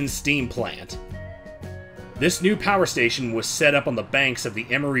Kingston Steam Plant. This new power station was set up on the banks of the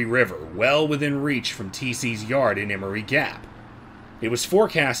Emory River, well within reach from TC's yard in Emory Gap. It was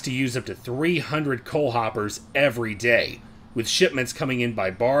forecast to use up to 300 coal hoppers every day, with shipments coming in by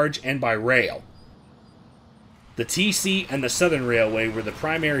barge and by rail. The TC and the Southern Railway were the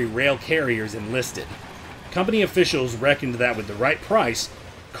primary rail carriers enlisted. Company officials reckoned that with the right price,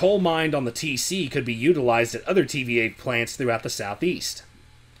 coal mined on the TC could be utilized at other TVA plants throughout the Southeast.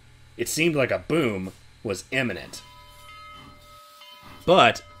 It seemed like a boom was imminent.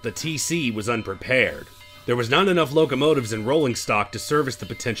 But the TC was unprepared. There was not enough locomotives and rolling stock to service the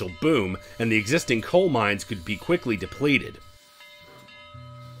potential boom, and the existing coal mines could be quickly depleted.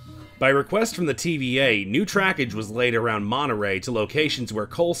 By request from the TVA, new trackage was laid around Monterey to locations where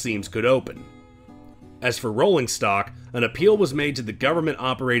coal seams could open. As for rolling stock, an appeal was made to the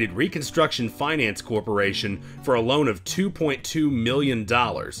government-operated Reconstruction Finance Corporation for a loan of $2.2 million.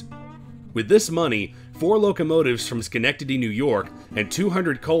 With this money, 4 locomotives from Schenectady, New York, and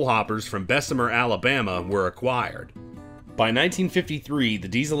 200 coal hoppers from Bessemer, Alabama were acquired. By 1953, the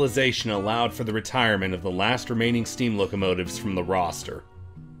dieselization allowed for the retirement of the last remaining steam locomotives from the roster.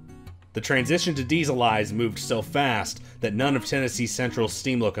 The transition to dieselize moved so fast that none of Tennessee Central's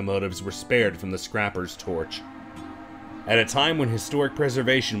steam locomotives were spared from the scrapper's torch. At a time when historic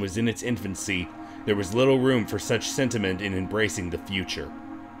preservation was in its infancy, there was little room for such sentiment in embracing the future.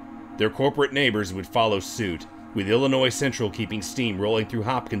 Their corporate neighbors would follow suit, with Illinois Central keeping steam rolling through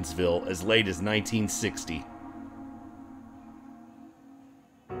Hopkinsville as late as 1960.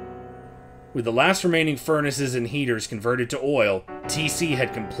 With the last remaining furnaces and heaters converted to oil, TC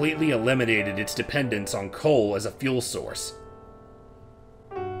had completely eliminated its dependence on coal as a fuel source.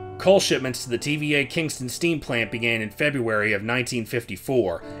 Coal shipments to the TVA Kingston Steam Plant began in February of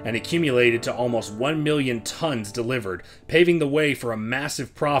 1954 and accumulated to almost 1 million tons delivered, paving the way for a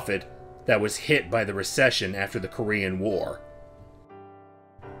massive profit that was hit by the recession after the Korean War.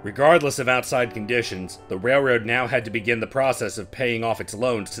 Regardless of outside conditions, the railroad now had to begin the process of paying off its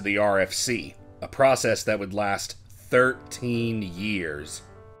loans to the RFC, a process that would last 13 years.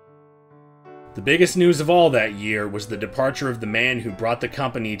 The biggest news of all that year was the departure of the man who brought the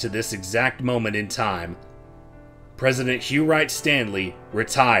company to this exact moment in time. President Hugh Wright Stanley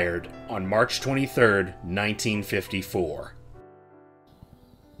retired on March 23, 1954.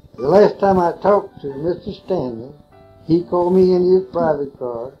 The last time I talked to Mr. Stanley, he called me in his private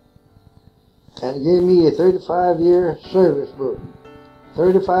car and gave me a 35-year service book.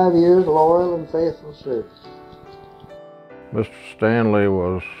 35 years loyal and faithful service. Mr. Stanley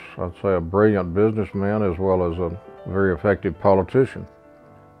was, I'd say, a brilliant businessman as well as a very effective politician.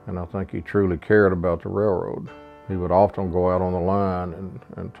 And I think he truly cared about the railroad. He would often go out on the line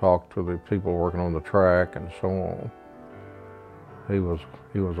and talk to the people working on the track and so on. He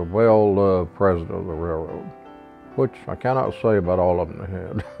was a well-loved president of the railroad, which I cannot say about all of them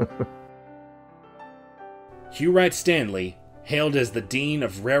ahead. Hugh Wright Stanley, hailed as the Dean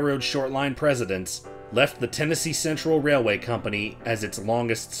of Railroad Short-Line Presidents, left the Tennessee Central Railway Company as its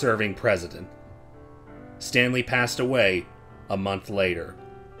longest-serving president. Stanley passed away a month later.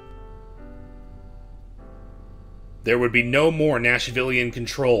 There would be no more Nashvilleian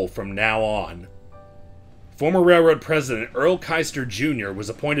control from now on. Former railroad president Earl Keister Jr. was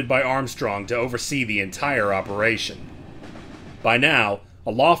appointed by Armstrong to oversee the entire operation. By now,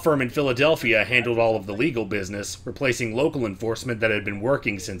 a law firm in Philadelphia handled all of the legal business, replacing local enforcement that had been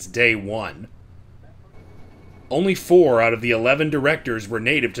working since day one. Only 4 out of the 11 directors were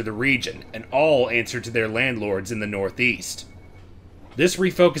native to the region, and all answered to their landlords in the Northeast. This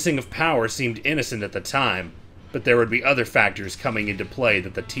refocusing of power seemed innocent at the time, but there would be other factors coming into play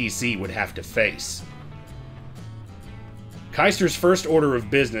that the TC would have to face. Keister's first order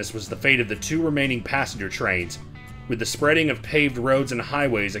of business was the fate of the 2 remaining passenger trains. With the spreading of paved roads and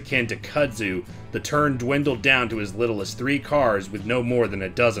highways akin to kudzu, the turn dwindled down to as little as 3 cars with no more than a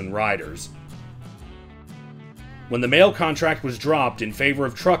dozen riders. When the mail contract was dropped in favor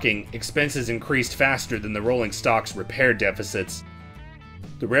of trucking, expenses increased faster than the rolling stock's repair deficits.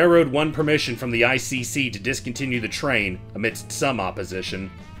 The railroad won permission from the ICC to discontinue the train amidst some opposition.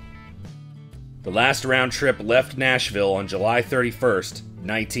 The last round trip left Nashville on July 31st,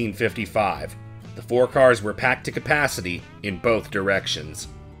 1955. The 4 cars were packed to capacity in both directions.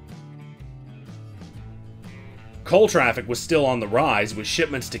 Coal traffic was still on the rise, with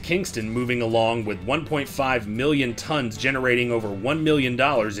shipments to Kingston moving along with 1.5 million tons generating over $1 million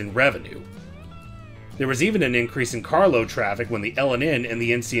in revenue. There was even an increase in carload traffic when the L&N and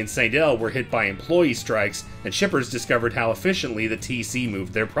the NC and St. L were hit by employee strikes and shippers discovered how efficiently the TC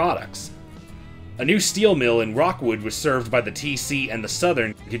moved their products. A new steel mill in Rockwood was served by the TC and the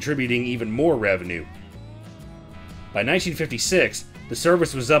Southern, contributing even more revenue. By 1956, the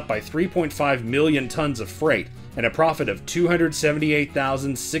service was up by 3.5 million tons of freight and a profit of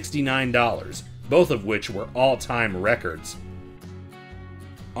 $278,069, both of which were all-time records.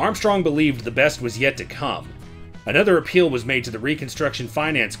 Armstrong believed the best was yet to come. Another appeal was made to the Reconstruction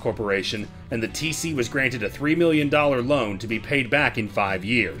Finance Corporation, and the TC was granted a $3 million loan to be paid back in 5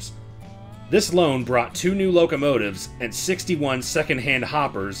 years. This loan brought 2 new locomotives and 61 second-hand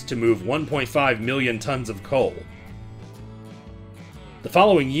hoppers to move 1.5 million tons of coal. The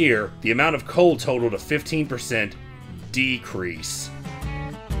following year, the amount of coal totaled a 15% decrease.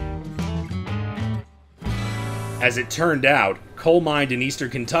 As it turned out, coal mined in eastern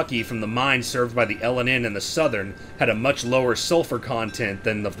Kentucky from the mines served by the L&N and the Southern had a much lower sulfur content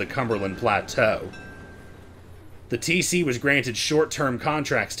than of the Cumberland Plateau. The TC was granted short-term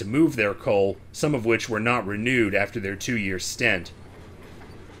contracts to move their coal, some of which were not renewed after their 2-year stint.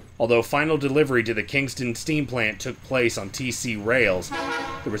 Although final delivery to the Kingston steam plant took place on TC rails,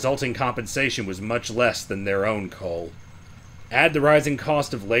 the resulting compensation was much less than their own coal. Add the rising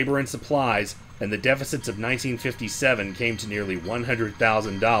cost of labor and supplies, and the deficits of 1957 came to nearly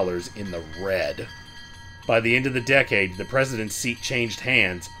 $100,000 in the red. By the end of the decade, the president's seat changed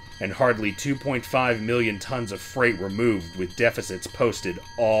hands, and hardly 2.5 million tons of freight were moved with deficits posted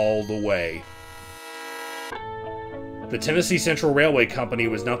all the way. The Tennessee Central Railway Company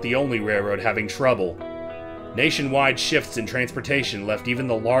was not the only railroad having trouble. Nationwide shifts in transportation left even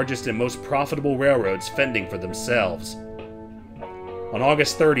the largest and most profitable railroads fending for themselves. On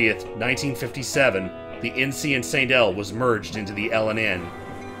August 30th, 1957, the NC and St. L was merged into the L&N.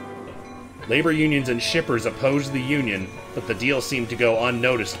 Labor unions and shippers opposed the union, but the deal seemed to go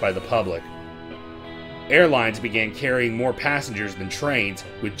unnoticed by the public. Airlines began carrying more passengers than trains,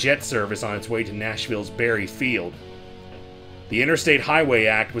 with jet service on its way to Nashville's Berry Field. The Interstate Highway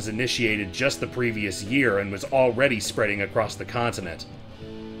Act was initiated just the previous year and was already spreading across the continent.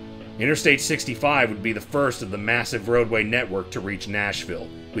 Interstate 65 would be the first of the massive roadway network to reach Nashville,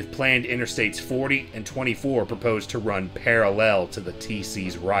 with planned Interstates 40 and 24 proposed to run parallel to the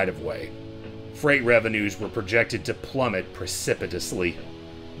TC's right-of-way. Freight revenues were projected to plummet precipitously.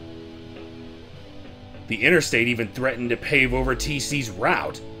 The interstate even threatened to pave over TC's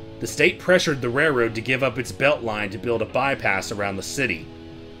route. The state pressured the railroad to give up its belt line to build a bypass around the city.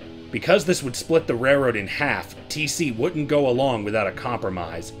 Because this would split the railroad in half, TC wouldn't go along without a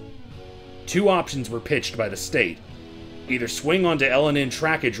compromise. 2 options were pitched by the state. Either swing onto L&N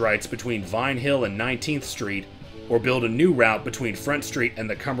trackage rights between Vine Hill and 19th Street, or build a new route between Front Street and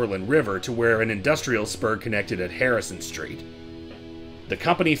the Cumberland River to where an industrial spur connected at Harrison Street. The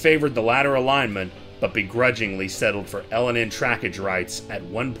company favored the latter alignment, but begrudgingly settled for L&N trackage rights at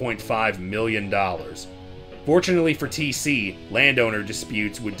 $1.5 million. Fortunately for TC, landowner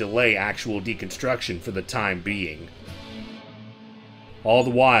disputes would delay actual deconstruction for the time being. All the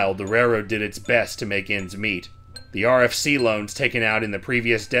while, the railroad did its best to make ends meet. The RFC loans taken out in the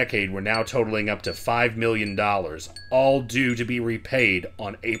previous decade were now totaling up to $5 million, all due to be repaid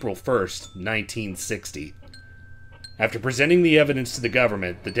on April 1st, 1960. After presenting the evidence to the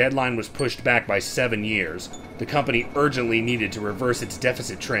government, the deadline was pushed back by 7 years. The company urgently needed to reverse its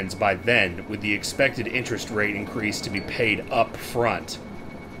deficit trends by then, with the expected interest rate increase to be paid up front.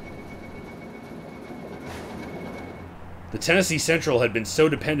 The Tennessee Central had been so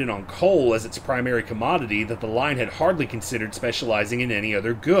dependent on coal as its primary commodity that the line had hardly considered specializing in any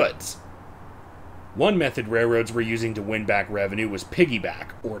other goods. One method railroads were using to win back revenue was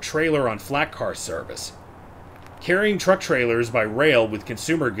piggyback, or trailer on flat car service. Carrying truck trailers by rail with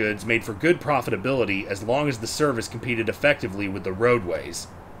consumer goods made for good profitability as long as the service competed effectively with the roadways.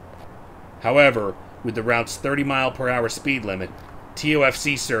 However, With the route's 30-mile-per-hour speed limit,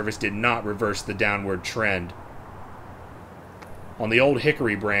 TOFC service did not reverse the downward trend. On the old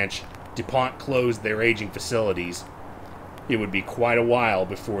Hickory branch, DuPont closed their aging facilities. It would be quite a while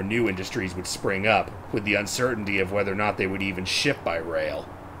before new industries would spring up, with the uncertainty of whether or not they would even ship by rail.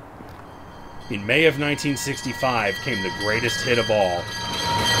 In May of 1965 came the greatest hit of all.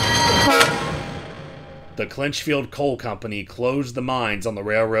 The Clinchfield Coal Company closed the mines on the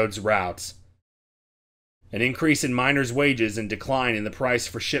railroad's routes. An increase in miners' wages and decline in the price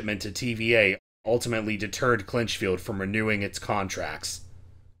for shipment to TVA ultimately deterred Clinchfield from renewing its contracts.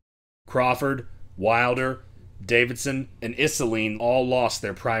 Crawford, Wilder, Davidson, and Iselin all lost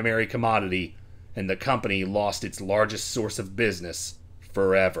their primary commodity, and the company lost its largest source of business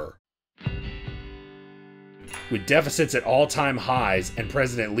forever. With deficits at all-time highs and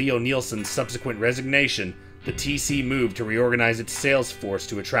President Leo Nielsen's subsequent resignation, the TC moved to reorganize its sales force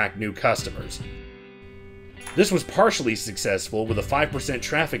to attract new customers. This was partially successful with a 5%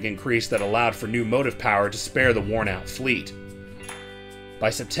 traffic increase that allowed for new motive power to spare the worn-out fleet. By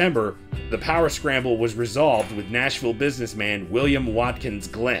September, the power scramble was resolved with Nashville businessman William Watkins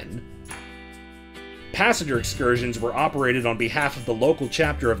Glenn. Passenger excursions were operated on behalf of the local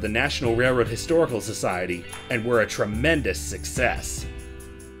chapter of the National Railroad Historical Society and were a tremendous success.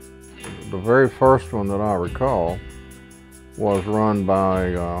 The very first one that I recall was run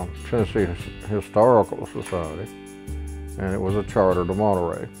by Tennessee Historical Society, and it was a charter to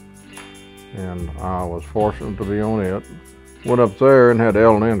Monterey. And I was fortunate to be on it. Went up there and had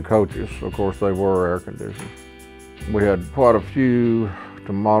L&N coaches. Of course, they were air conditioned. We had quite a few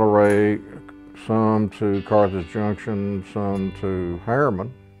to Monterey, some to Carthage Junction, some to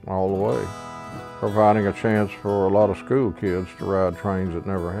Harriman, all the way, providing a chance for a lot of school kids to ride trains that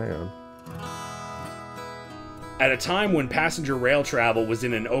never had. At a time when passenger rail travel was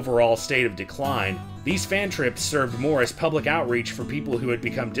in an overall state of decline, these fan trips served more as public outreach for people who had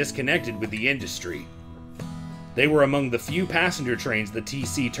become disconnected with the industry. They were among the few passenger trains the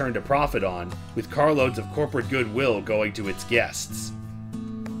TC turned a profit on, with carloads of corporate goodwill going to its guests.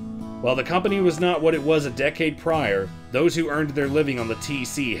 While the company was not what it was a decade prior, those who earned their living on the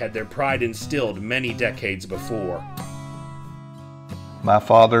TC had their pride instilled many decades before. My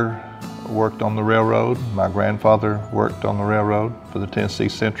father worked on the railroad. My grandfather worked on the railroad for the Tennessee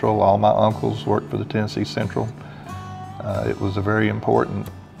Central. All my uncles worked for the Tennessee Central. It was a very important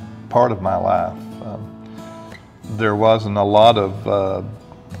part of my life. There wasn't a lot of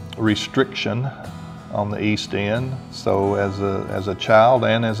restriction on the East End, so as a child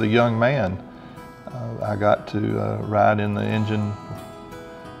and as a young man, I got to ride in the engine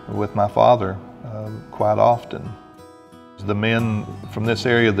with my father quite often. The men from this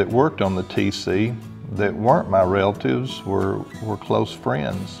area that worked on the TC that weren't my relatives were close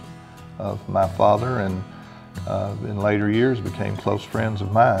friends of my father, and in later years became close friends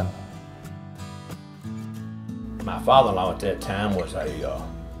of mine. My father-in-law at that time was a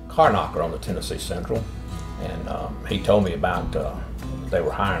car knocker on the Tennessee Central, and he told me about they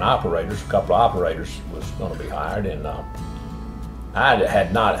were hiring operators. A couple of operators was going to be hired, and I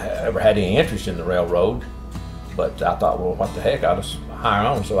had not ever had any interest in the railroad, but I thought, well, what the heck, I'll just hire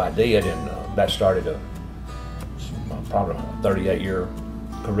on. So I did, and that started probably a 38-year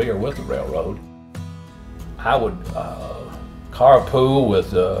career with the railroad. I would carpool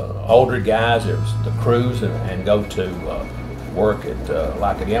with older guys, it was the crews, and go to work at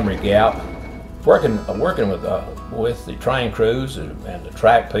like at Emory Gap, working with the train crews and the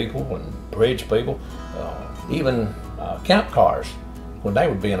track people and bridge people, even camp cars when they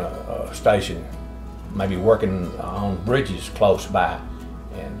would be in a station, maybe working on bridges close by,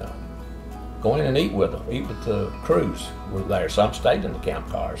 and go in and eat with them, eat with the crews. Were there. Some stayed in the camp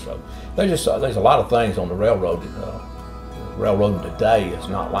cars. So there's a lot of things on the railroad that railroad today is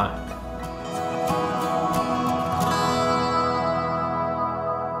not like.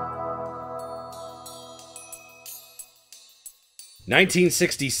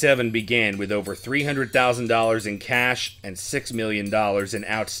 "1967 began with over $300,000 in cash and $6 million in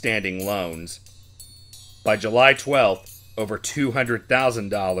outstanding loans. By July 12th, over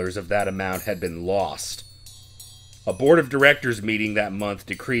 $200,000 of that amount had been lost. A board of directors meeting that month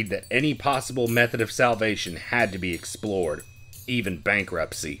decreed that any possible method of salvation had to be explored, even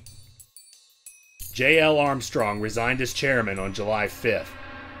bankruptcy. J.L. Armstrong resigned as chairman on July 5th.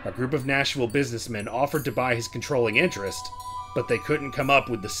 A group of Nashville businessmen offered to buy his controlling interest, but they couldn't come up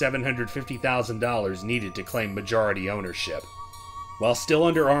with the $750,000 needed to claim majority ownership. While still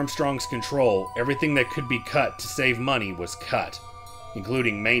under Armstrong's control, everything that could be cut to save money was cut,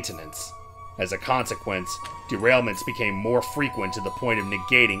 including maintenance. As a consequence, derailments became more frequent to the point of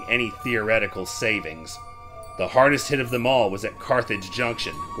negating any theoretical savings. The hardest hit of them all was at Carthage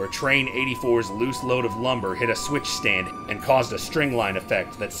Junction, where Train 84's loose load of lumber hit a switch stand and caused a string line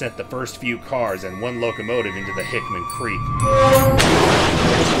effect that sent the first few cars and one locomotive into the Hickman Creek.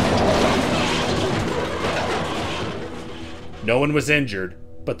 No one was injured,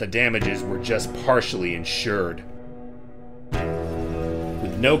 but the damages were just partially insured.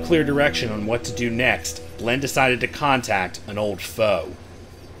 With no clear direction on what to do next, Glenn decided to contact an old foe.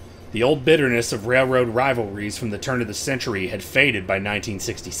 The old bitterness of railroad rivalries from the turn of the century had faded by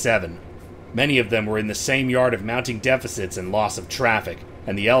 1967. Many of them were in the same yard of mounting deficits and loss of traffic,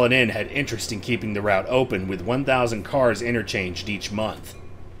 and the L&N had interest in keeping the route open with 1,000 cars interchanged each month.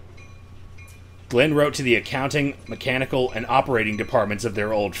 Glenn wrote to the accounting, mechanical, and operating departments of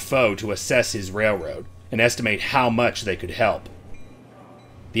their old foe to assess his railroad and estimate how much they could help.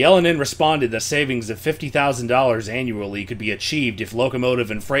 The L&N responded that savings of $50,000 annually could be achieved if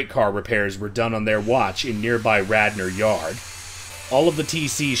locomotive and freight car repairs were done on their watch in nearby Radnor Yard. All of the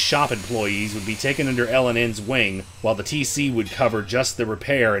TC's shop employees would be taken under L&N's wing, while the TC would cover just the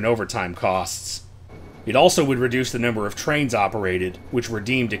repair and overtime costs. It also would reduce the number of trains operated, which were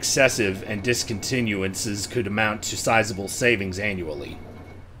deemed excessive, and discontinuances could amount to sizable savings annually.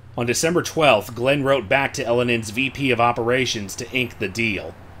 On December 12th, Glenn wrote back to L&N's VP of Operations to ink the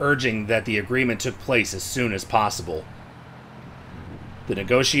deal, urging that the agreement took place as soon as possible. The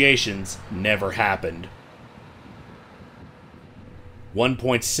negotiations never happened.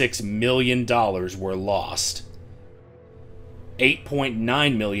 $1.6 million were lost.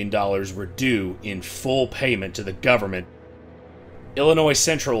 $8.9 million were due in full payment to the government. Illinois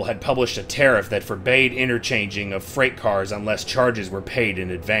Central had published a tariff that forbade interchanging of freight cars unless charges were paid in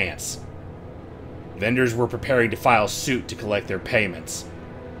advance. Vendors were preparing to file suit to collect their payments.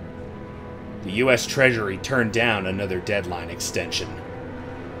 The U.S. Treasury turned down another deadline extension.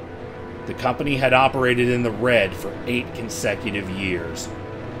 The company had operated in the red for 8 consecutive years.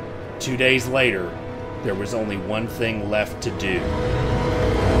 2 days later, there was only one thing left to do.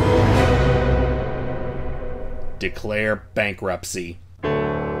 Declare bankruptcy.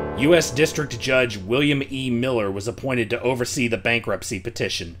 U.S. District Judge William E. Miller was appointed to oversee the bankruptcy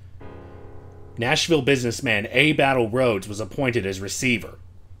petition. Nashville businessman A. Battle Rhodes was appointed as receiver.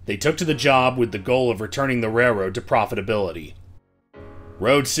 They took to the job with the goal of returning the railroad to profitability.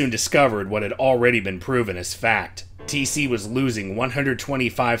 Rhodes soon discovered what had already been proven as fact. TC was losing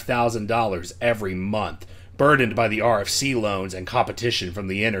 $125,000 every month, burdened by the RFC loans and competition from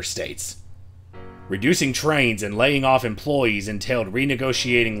the interstates. Reducing trains and laying off employees entailed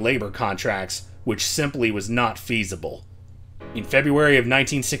renegotiating labor contracts, which simply was not feasible. In February of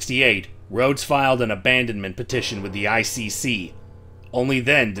 1968, Rhodes filed an abandonment petition with the ICC. Only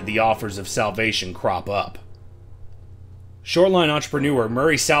then did the offers of salvation crop up. Shortline entrepreneur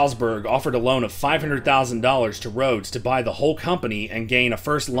Murray Salzberg offered a loan of $500,000 to Rhodes to buy the whole company and gain a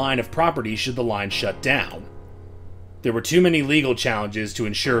first line of property should the line shut down. There were too many legal challenges to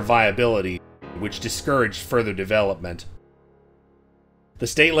ensure viability, which discouraged further development. The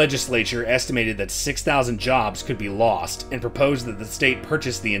state legislature estimated that 6,000 jobs could be lost and proposed that the state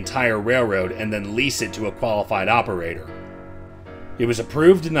purchase the entire railroad and then lease it to a qualified operator. It was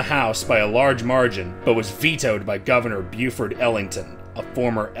approved in the House by a large margin, but was vetoed by Governor Buford Ellington, a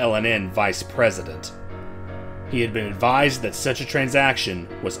former L&N vice president. He had been advised that such a transaction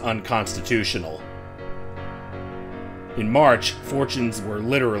was unconstitutional. In March, fortunes were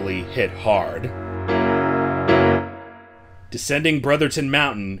literally hit hard. Descending Brotherton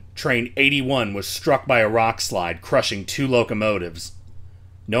Mountain, Train 81 was struck by a rock slide, crushing 2 locomotives.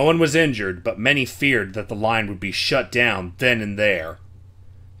 No one was injured, but many feared that the line would be shut down then and there.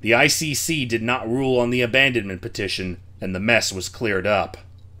 The ICC did not rule on the abandonment petition, and the mess was cleared up.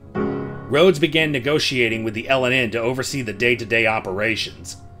 Rhodes began negotiating with the L&N to oversee the day-to-day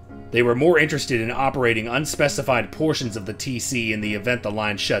operations. They were more interested in operating unspecified portions of the TC in the event the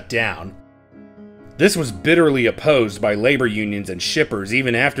line shut down. This was bitterly opposed by labor unions and shippers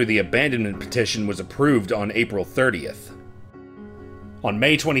even after the abandonment petition was approved on April 30th. On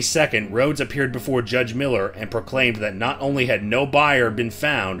May 22nd, Rhodes appeared before Judge Miller and proclaimed that not only had no buyer been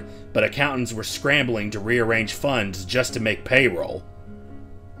found, but accountants were scrambling to rearrange funds just to make payroll.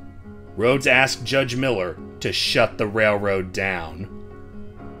 Rhodes asked Judge Miller to shut the railroad down.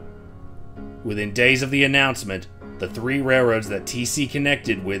 Within days of the announcement, the 3 railroads that TC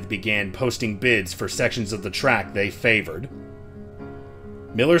connected with began posting bids for sections of the track they favored.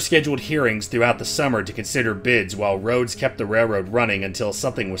 Miller scheduled hearings throughout the summer to consider bids while Rhodes kept the railroad running until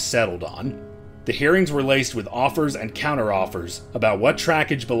something was settled on. The hearings were laced with offers and counteroffers about what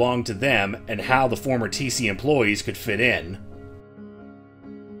trackage belonged to them and how the former TC employees could fit in.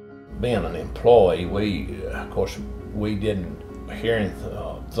 Being an employee, of course, we didn't hear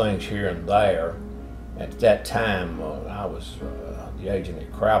things here and there. At that time, I was the agent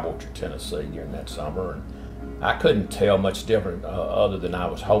at Crab Orchard, Tennessee during that summer, and I couldn't tell much different other than I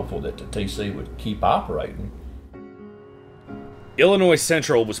was hopeful that the TC would keep operating. Illinois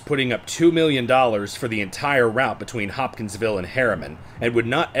Central was putting up $2 million for the entire route between Hopkinsville and Harriman and would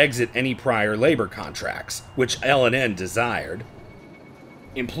not exit any prior labor contracts, which L&N desired.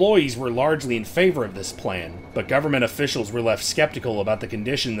 Employees were largely in favor of this plan, but government officials were left skeptical about the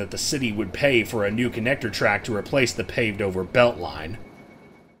condition that the city would pay for a new connector track to replace the paved-over belt line.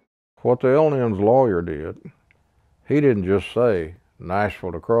 What the L&N's lawyer did, he didn't just say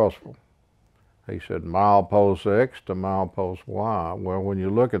Nashville to Crossville. He said milepost X to milepost Y. Well, when you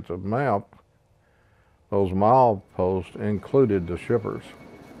look at the map, those mileposts included the shippers.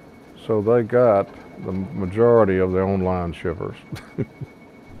 So they got the majority of the online shippers.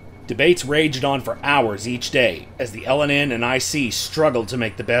 Debates raged on for hours each day as the L&N and IC struggled to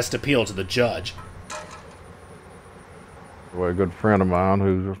make the best appeal to the judge. Well, a good friend of mine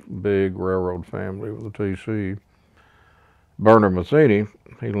who's a big railroad family with the TC, Bernard Matheny,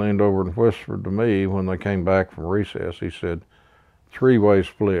 he leaned over and whispered to me when they came back from recess. He said, "Three-way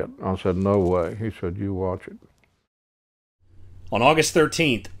split." I said, "No way." He said, "You watch it." On August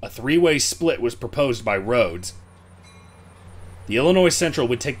 13th, a three-way split was proposed by Rhodes. The Illinois Central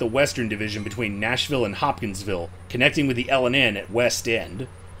would take the Western Division between Nashville and Hopkinsville, connecting with the L&N at West End.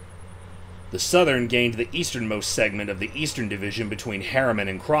 The Southern gained the easternmost segment of the Eastern Division between Harriman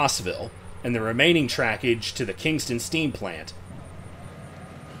and Crossville, and the remaining trackage to the Kingston Steam Plant.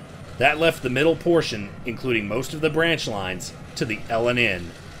 That left the middle portion, including most of the branch lines, to the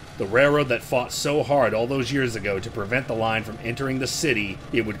L&N, the railroad that fought so hard all those years ago to prevent the line from entering the city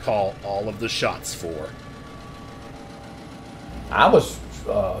it would call all of the shots for. I was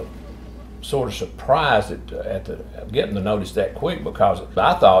sort of surprised at getting the notice that quick, because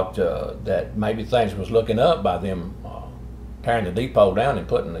I thought that maybe things was looking up by them tearing the depot down and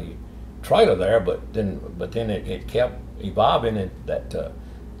putting the trailer there, but then it kept evolving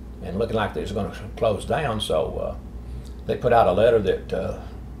and looking like they was going to close down. So they put out a letter that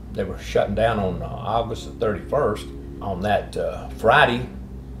they were shutting down on August the 31st. On that Friday,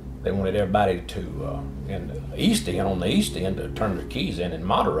 they wanted everybody to in the East End, on the East End, to turn their keys in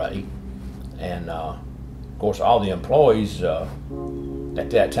Monterey. And of course, all the employees at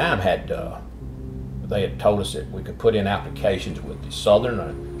that time they had told us that we could put in applications with the Southern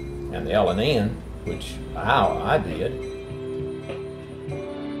and the L&N, which I did.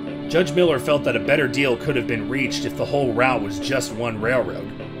 Judge Miller felt that a better deal could have been reached if the whole route was just one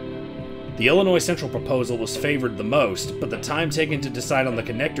railroad. The Illinois Central proposal was favored the most, but the time taken to decide on the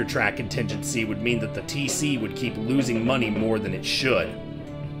connector track contingency would mean that the TC would keep losing money more than it should.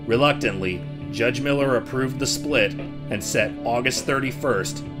 Reluctantly, Judge Miller approved the split and set August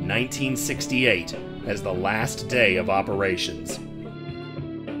 31st, 1968 as the last day of operations.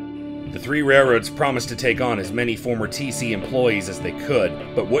 The three railroads promised to take on as many former TC employees as they could,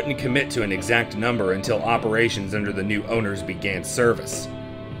 but wouldn't commit to an exact number until operations under the new owners began service.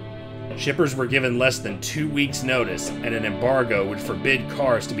 Shippers were given less than 2 weeks' notice, and an embargo would forbid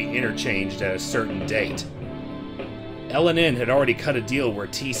cars to be interchanged at a certain date. L&N had already cut a deal where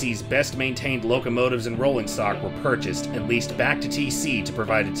TC's best-maintained locomotives and rolling stock were purchased and leased back to TC to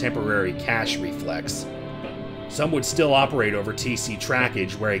provide a temporary cash reflex. Some would still operate over TC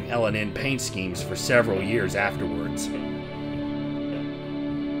trackage, wearing L&N paint schemes for several years afterwards.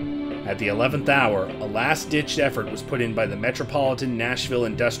 At the 11th hour, a last-ditch effort was put in by the Metropolitan Nashville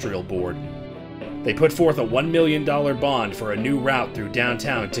Industrial Board. They put forth a $1 million bond for a new route through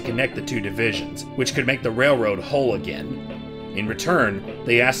downtown to connect the two divisions, which could make the railroad whole again. In return,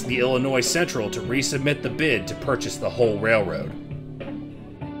 they asked the Illinois Central to resubmit the bid to purchase the whole railroad.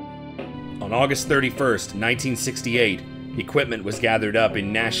 On August 31st, 1968, equipment was gathered up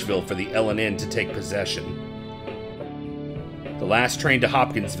in Nashville for the L&N to take possession. The last train to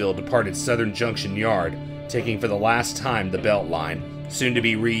Hopkinsville departed Southern Junction Yard, taking for the last time the Belt Line, soon to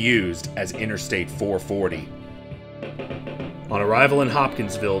be reused as Interstate 440. On arrival in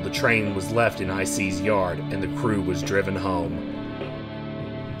Hopkinsville, the train was left in IC's yard and the crew was driven home.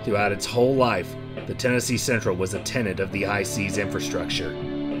 Throughout its whole life, the Tennessee Central was a tenet of the IC's infrastructure,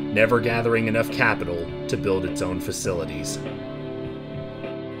 never gathering enough capital to build its own facilities.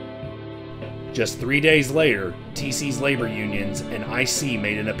 Just 3 days later, TC's labor unions and IC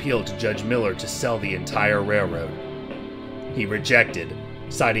made an appeal to Judge Miller to sell the entire railroad. He rejected,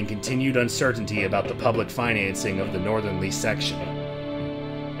 citing continued uncertainty about the public financing of the northerly section.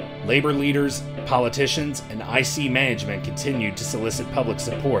 Labor leaders, politicians, and IC management continued to solicit public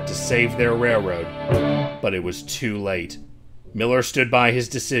support to save their railroad, but it was too late. Miller stood by his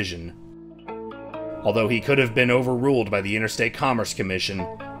decision. Although he could have been overruled by the Interstate Commerce Commission,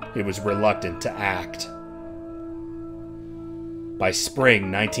 he was reluctant to act. By spring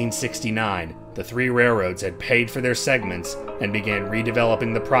 1969, the three railroads had paid for their segments and began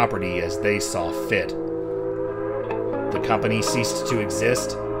redeveloping the property as they saw fit. The company ceased to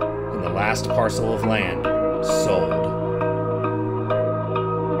exist, and the last parcel of land sold.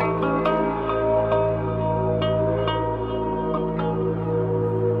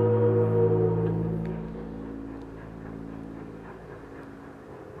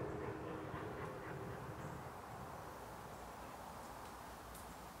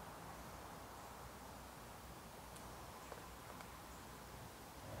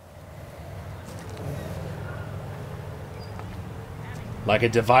 Like a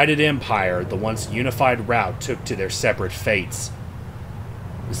divided empire, the once unified route took to their separate fates.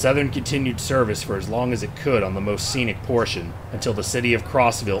 The Southern continued service for as long as it could on the most scenic portion, until the city of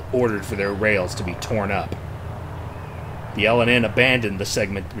Crossville ordered for their rails to be torn up. The L&N abandoned the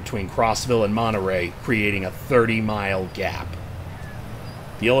segment between Crossville and Monterey, creating a 30-mile gap.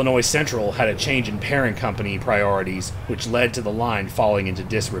 The Illinois Central had a change in parent company priorities, which led to the line falling into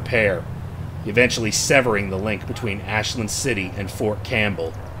disrepair, eventually severing the link between Ashland City and Fort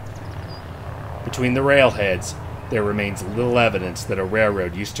Campbell. Between the railheads, there remains little evidence that a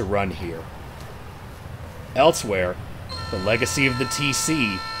railroad used to run here. Elsewhere, the legacy of the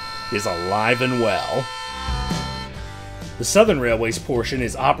TC is alive and well. The Southern Railway's portion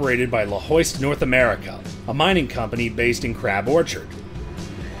is operated by La Hoist North America, a mining company based in Crab Orchard.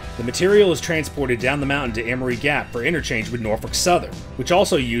 The material is transported down the mountain to Emory Gap for interchange with Norfolk Southern, which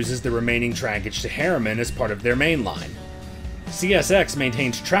also uses the remaining trackage to Harriman as part of their main line. CSX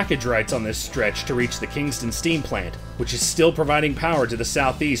maintains trackage rights on this stretch to reach the Kingston Steam Plant, which is still providing power to the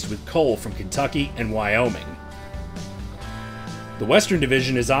southeast with coal from Kentucky and Wyoming. The Western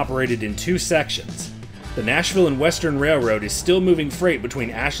Division is operated in two sections. The Nashville and Western Railroad is still moving freight between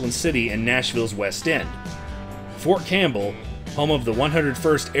Ashland City and Nashville's West End. Fort Campbell, home of the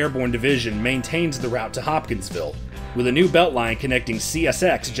 101st Airborne Division, maintains the route to Hopkinsville, with a new beltline connecting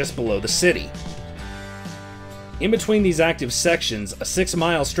CSX just below the city. In between these active sections, a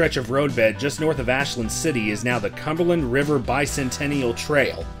 6-mile stretch of roadbed just north of Ashland City is now the Cumberland River Bicentennial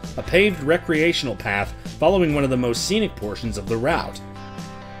Trail, a paved recreational path following one of the most scenic portions of the route.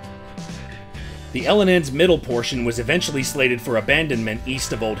 The L&N's middle portion was eventually slated for abandonment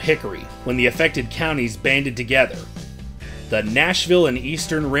east of Old Hickory, when the affected counties banded together. The Nashville and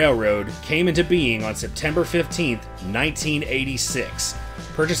Eastern Railroad came into being on September 15, 1986,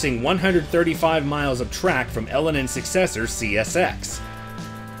 purchasing 135 miles of track from L&N successor CSX.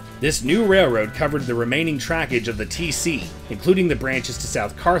 This new railroad covered the remaining trackage of the TC, including the branches to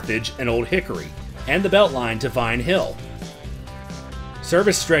South Carthage and Old Hickory, and the Beltline to Vine Hill.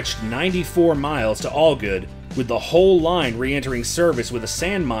 Service stretched 94 miles to Allgood, with the whole line re-entering service with a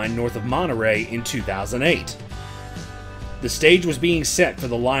sand mine north of Monterey in 2008. The stage was being set for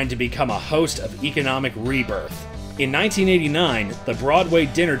the line to become a host of economic rebirth. In 1989, the Broadway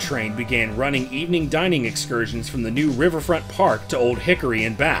dinner train began running evening dining excursions from the new Riverfront Park to Old Hickory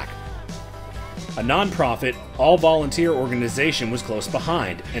and back. A non-profit, all-volunteer organization was close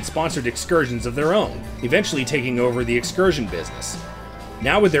behind and sponsored excursions of their own, eventually taking over the excursion business.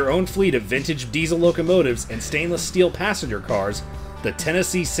 Now with their own fleet of vintage diesel locomotives and stainless steel passenger cars, the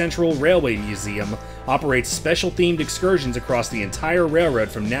Tennessee Central Railway Museum operates special-themed excursions across the entire railroad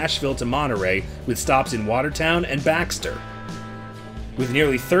from Nashville to Monterey, with stops in Watertown and Baxter. With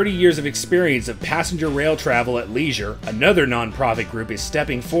nearly 30 years of experience of passenger rail travel at leisure, another nonprofit group is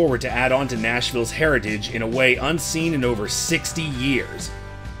stepping forward to add on to Nashville's heritage in a way unseen in over 60 years.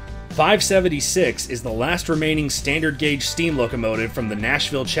 576 is the last remaining standard-gauge steam locomotive from the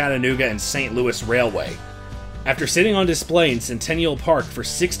Nashville, Chattanooga, and St. Louis Railway. After sitting on display in Centennial Park for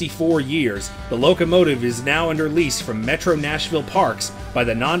 64 years, the locomotive is now under lease from Metro Nashville Parks by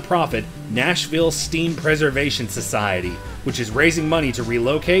the nonprofit Nashville Steam Preservation Society, which is raising money to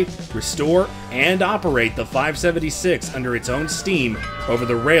relocate, restore, and operate the 576 under its own steam over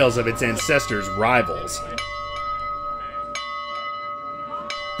the rails of its ancestors' rivals.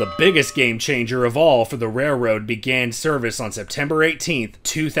 The biggest game changer of all for the railroad began service on September 18,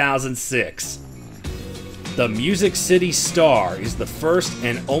 2006. The Music City Star is the first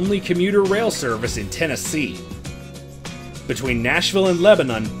and only commuter rail service in Tennessee. Between Nashville and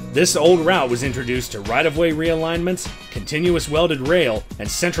Lebanon, this old route was introduced to right-of-way realignments, continuous welded rail, and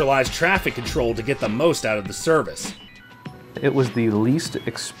centralized traffic control to get the most out of the service. It was the least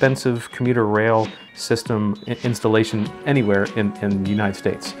expensive commuter rail system installation anywhere in the United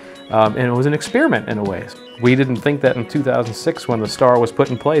States. And it was an experiment in a way. We didn't think that in 2006, when the STAR was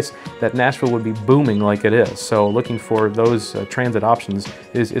put in place, that Nashville would be booming like it is. So looking for those transit options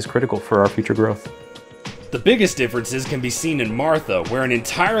is critical for our future growth. The biggest differences can be seen in Martha, where an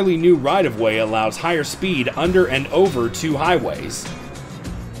entirely new right-of-way allows higher speed under and over two highways.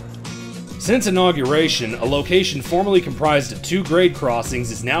 Since inauguration, a location formerly comprised of two grade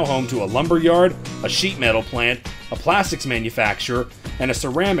crossings is now home to a lumber yard, a sheet metal plant, a plastics manufacturer, and a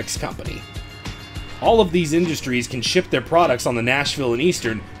ceramics company. All of these industries can ship their products on the Nashville and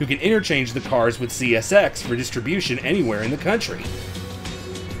Eastern, who can interchange the cars with CSX for distribution anywhere in the country.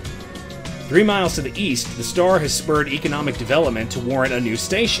 3 miles to the east, the STAR has spurred economic development to warrant a new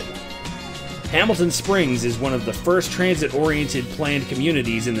station. Hamilton Springs is one of the first transit-oriented planned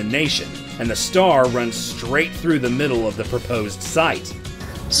communities in the nation, and the STAR runs straight through the middle of the proposed site.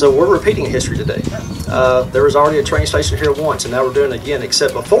 So we're repeating history today. There was already a train station here once, and now we're doing it again,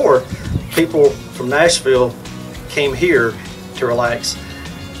 except before, people from Nashville came here to relax.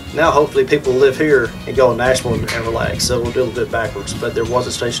 Now hopefully people live here and go to Nashville and relax, so we'll do a little bit backwards, but there was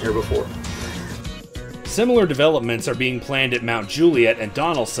a station here before. Similar developments are being planned at Mount Juliet and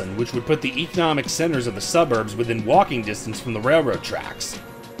Donaldson, which would put the economic centers of the suburbs within walking distance from the railroad tracks.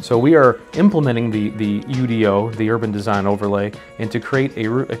 So we are implementing the UDO, the Urban Design Overlay, and to create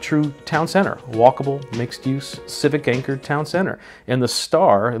a true town center, walkable, mixed-use, civic-anchored town center. And the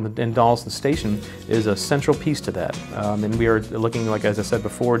STAR in Donaldson Station is a central piece to that. And we are looking, like as I said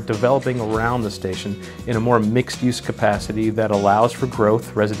before, developing around the station in a more mixed-use capacity that allows for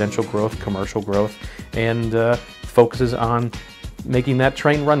growth, residential growth, commercial growth, and focuses on making that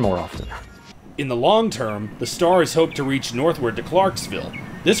train run more often. In the long term, the STAR is hoped to reach northward to Clarksville.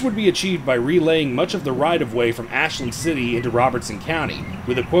 This would be achieved by relaying much of the right-of-way from Ashland City into Robertson County,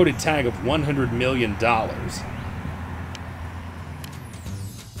 with a quoted tag of $100 million.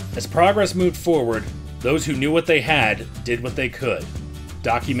 As progress moved forward, those who knew what they had did what they could: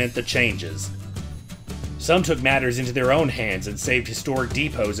 document the changes. Some took matters into their own hands and saved historic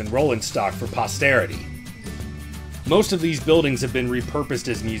depots and rolling stock for posterity. Most of these buildings have been repurposed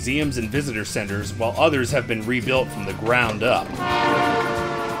as museums and visitor centers, while others have been rebuilt from the ground up.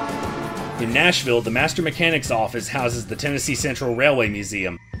 In Nashville, the Master Mechanic's office houses the Tennessee Central Railway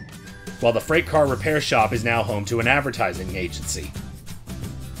Museum, while the freight car repair shop is now home to an advertising agency.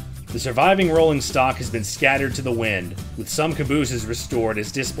 The surviving rolling stock has been scattered to the wind, with some cabooses restored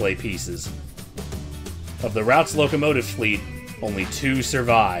as display pieces. Of the route's locomotive fleet, only 2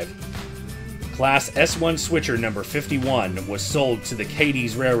 survive. Class S1 switcher number 51 was sold to the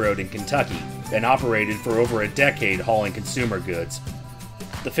Cadiz Railroad in Kentucky and operated for over a decade hauling consumer goods.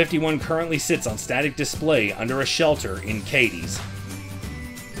 The 51 currently sits on static display under a shelter in Cadiz.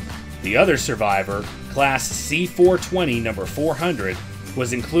 The other survivor, Class C420 number 400,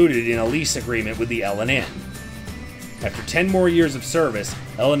 was included in a lease agreement with the L&N. After 10 more years of service,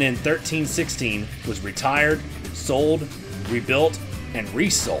 L&N 1316 was retired, sold, rebuilt, and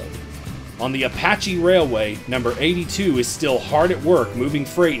resold. On the Apache Railway, number 82 is still hard at work moving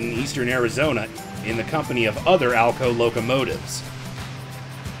freight in eastern Arizona in the company of other Alco locomotives.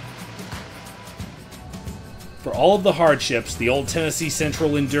 For all of the hardships the old Tennessee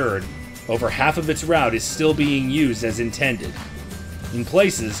Central endured, over half of its route is still being used as intended. In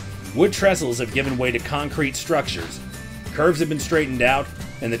places, wood trestles have given way to concrete structures, curves have been straightened out,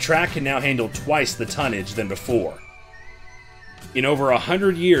 and the track can now handle twice the tonnage than before. In over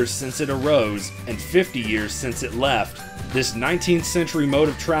 100 years since it arose, and 50 years since it left, this 19th century mode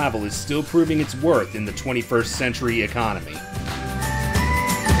of travel is still proving its worth in the 21st century economy.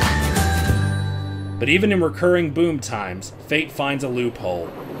 But even in recurring boom times, fate finds a loophole.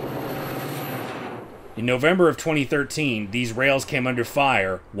 In November of 2013, these rails came under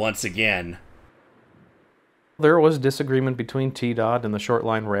fire once again. There was disagreement between TDOT and the short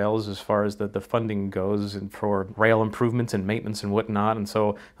line rails as far as the funding goes and for rail improvements and maintenance and whatnot, and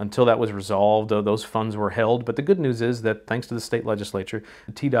so until that was resolved, those funds were held. But the good news is that thanks to the state legislature,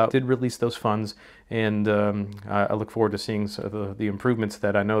 TDOT did release those funds, and I look forward to seeing the improvements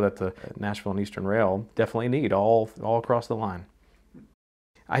that I know that the Nashville and Eastern Rail definitely need all across the line.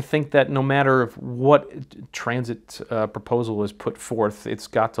 I think that no matter what transit proposal is put forth, it's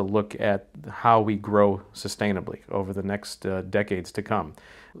got to look at how we grow sustainably over the next decades to come.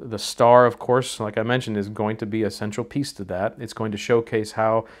 The STAR, of course, like I mentioned, is going to be a central piece to that. It's going to showcase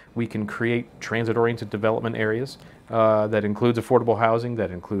how we can create transit-oriented development areas that includes affordable housing,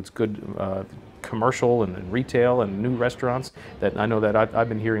 that includes good commercial and retail and new restaurants that I know that I've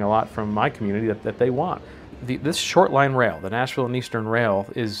been hearing a lot from my community that they want. This short line rail, the Nashville and Eastern Rail,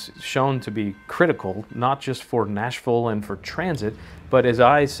 is shown to be critical, not just for Nashville and for transit, but as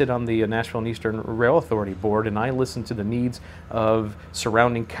I sit on the Nashville and Eastern Rail Authority board and I listen to the needs of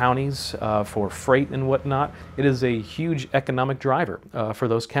surrounding counties for freight and whatnot, it is a huge economic driver for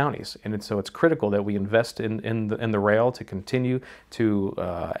those counties. And so it's critical that we invest in the rail to continue to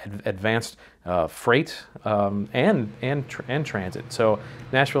advance freight and transit. So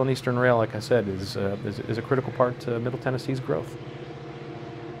Nashville and Eastern Rail, like I said, is a critical part to Middle Tennessee's growth.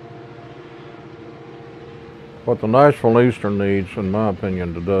 What the Nashville and Eastern needs, in my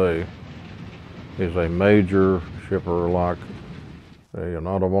opinion, today is a major shipper like an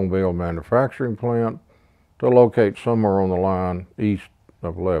automobile manufacturing plant to locate somewhere on the line east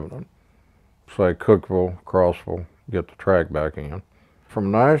of Lebanon. Say Cookeville, Crossville, get the track back in. From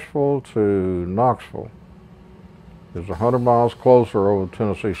Nashville to Knoxville is 100 miles closer over the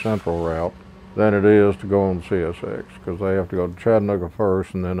Tennessee Central route than it is to go on the CSX, because they have to go to Chattanooga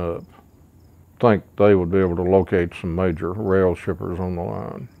first and then up. I think they would be able to locate some major rail shippers on the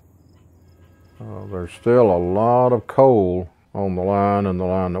line. There's still a lot of coal on the line, and the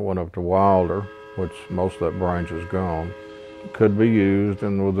line that went up to Wilder, which most of that branch is gone. It could be used,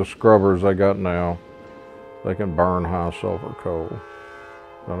 and with the scrubbers they got now, they can burn high sulfur coal.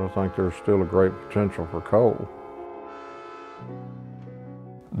 But I think there's still a great potential for coal.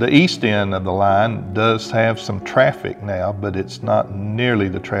 The east end of the line does have some traffic now, but it's not nearly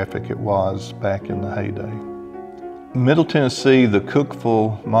the traffic it was back in the heyday. Middle Tennessee, the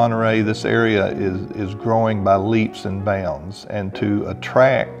Cookeville, Monterey, this area is growing by leaps and bounds. And to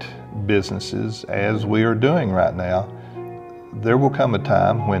attract businesses, as we are doing right now, there will come a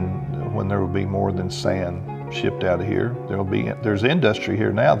time when there will be more than sand shipped out of here. There's industry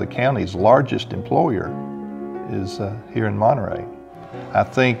here now. The county's largest employer is here in Monterey. I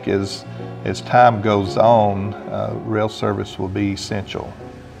think as time goes on, rail service will be essential.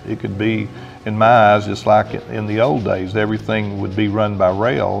 It could be, in my eyes, just like in the old days, everything would be run by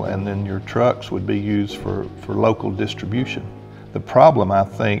rail and then your trucks would be used for local distribution. The problem, I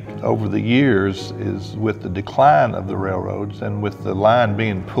think, over the years is with the decline of the railroads and with the line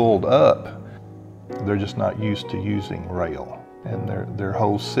being pulled up, they're just not used to using rail, and their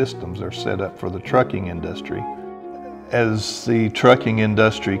whole systems are set up for the trucking industry. As the trucking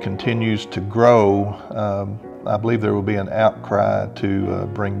industry continues to grow, I believe there will be an outcry to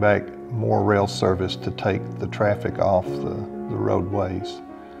bring back more rail service to take the traffic off the roadways.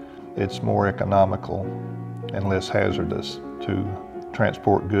 It's more economical and less hazardous to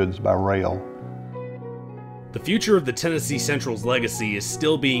transport goods by rail. The future of the Tennessee Central's legacy is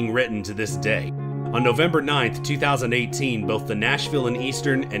still being written to this day. On November 9th, 2018, both the Nashville and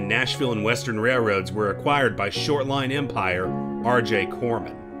Eastern and Nashville and Western Railroads were acquired by short-line empire R.J.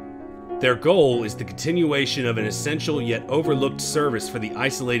 Corman. Their goal is the continuation of an essential yet overlooked service for the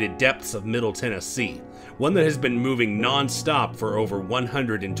isolated depths of Middle Tennessee, one that has been moving non-stop for over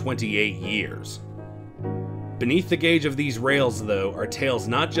 128 years. Beneath the gauge of these rails, though, are tales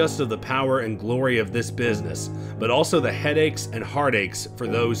not just of the power and glory of this business, but also the headaches and heartaches for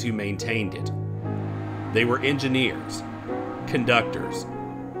those who maintained it. They were engineers, conductors,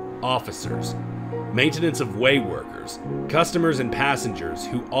 officers, maintenance of way workers, customers and passengers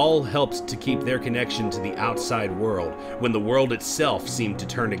who all helped to keep their connection to the outside world when the world itself seemed to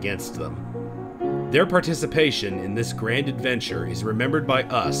turn against them. Their participation in this grand adventure is remembered by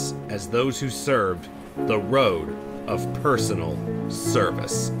us as those who served the road of personal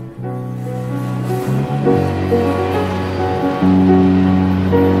service.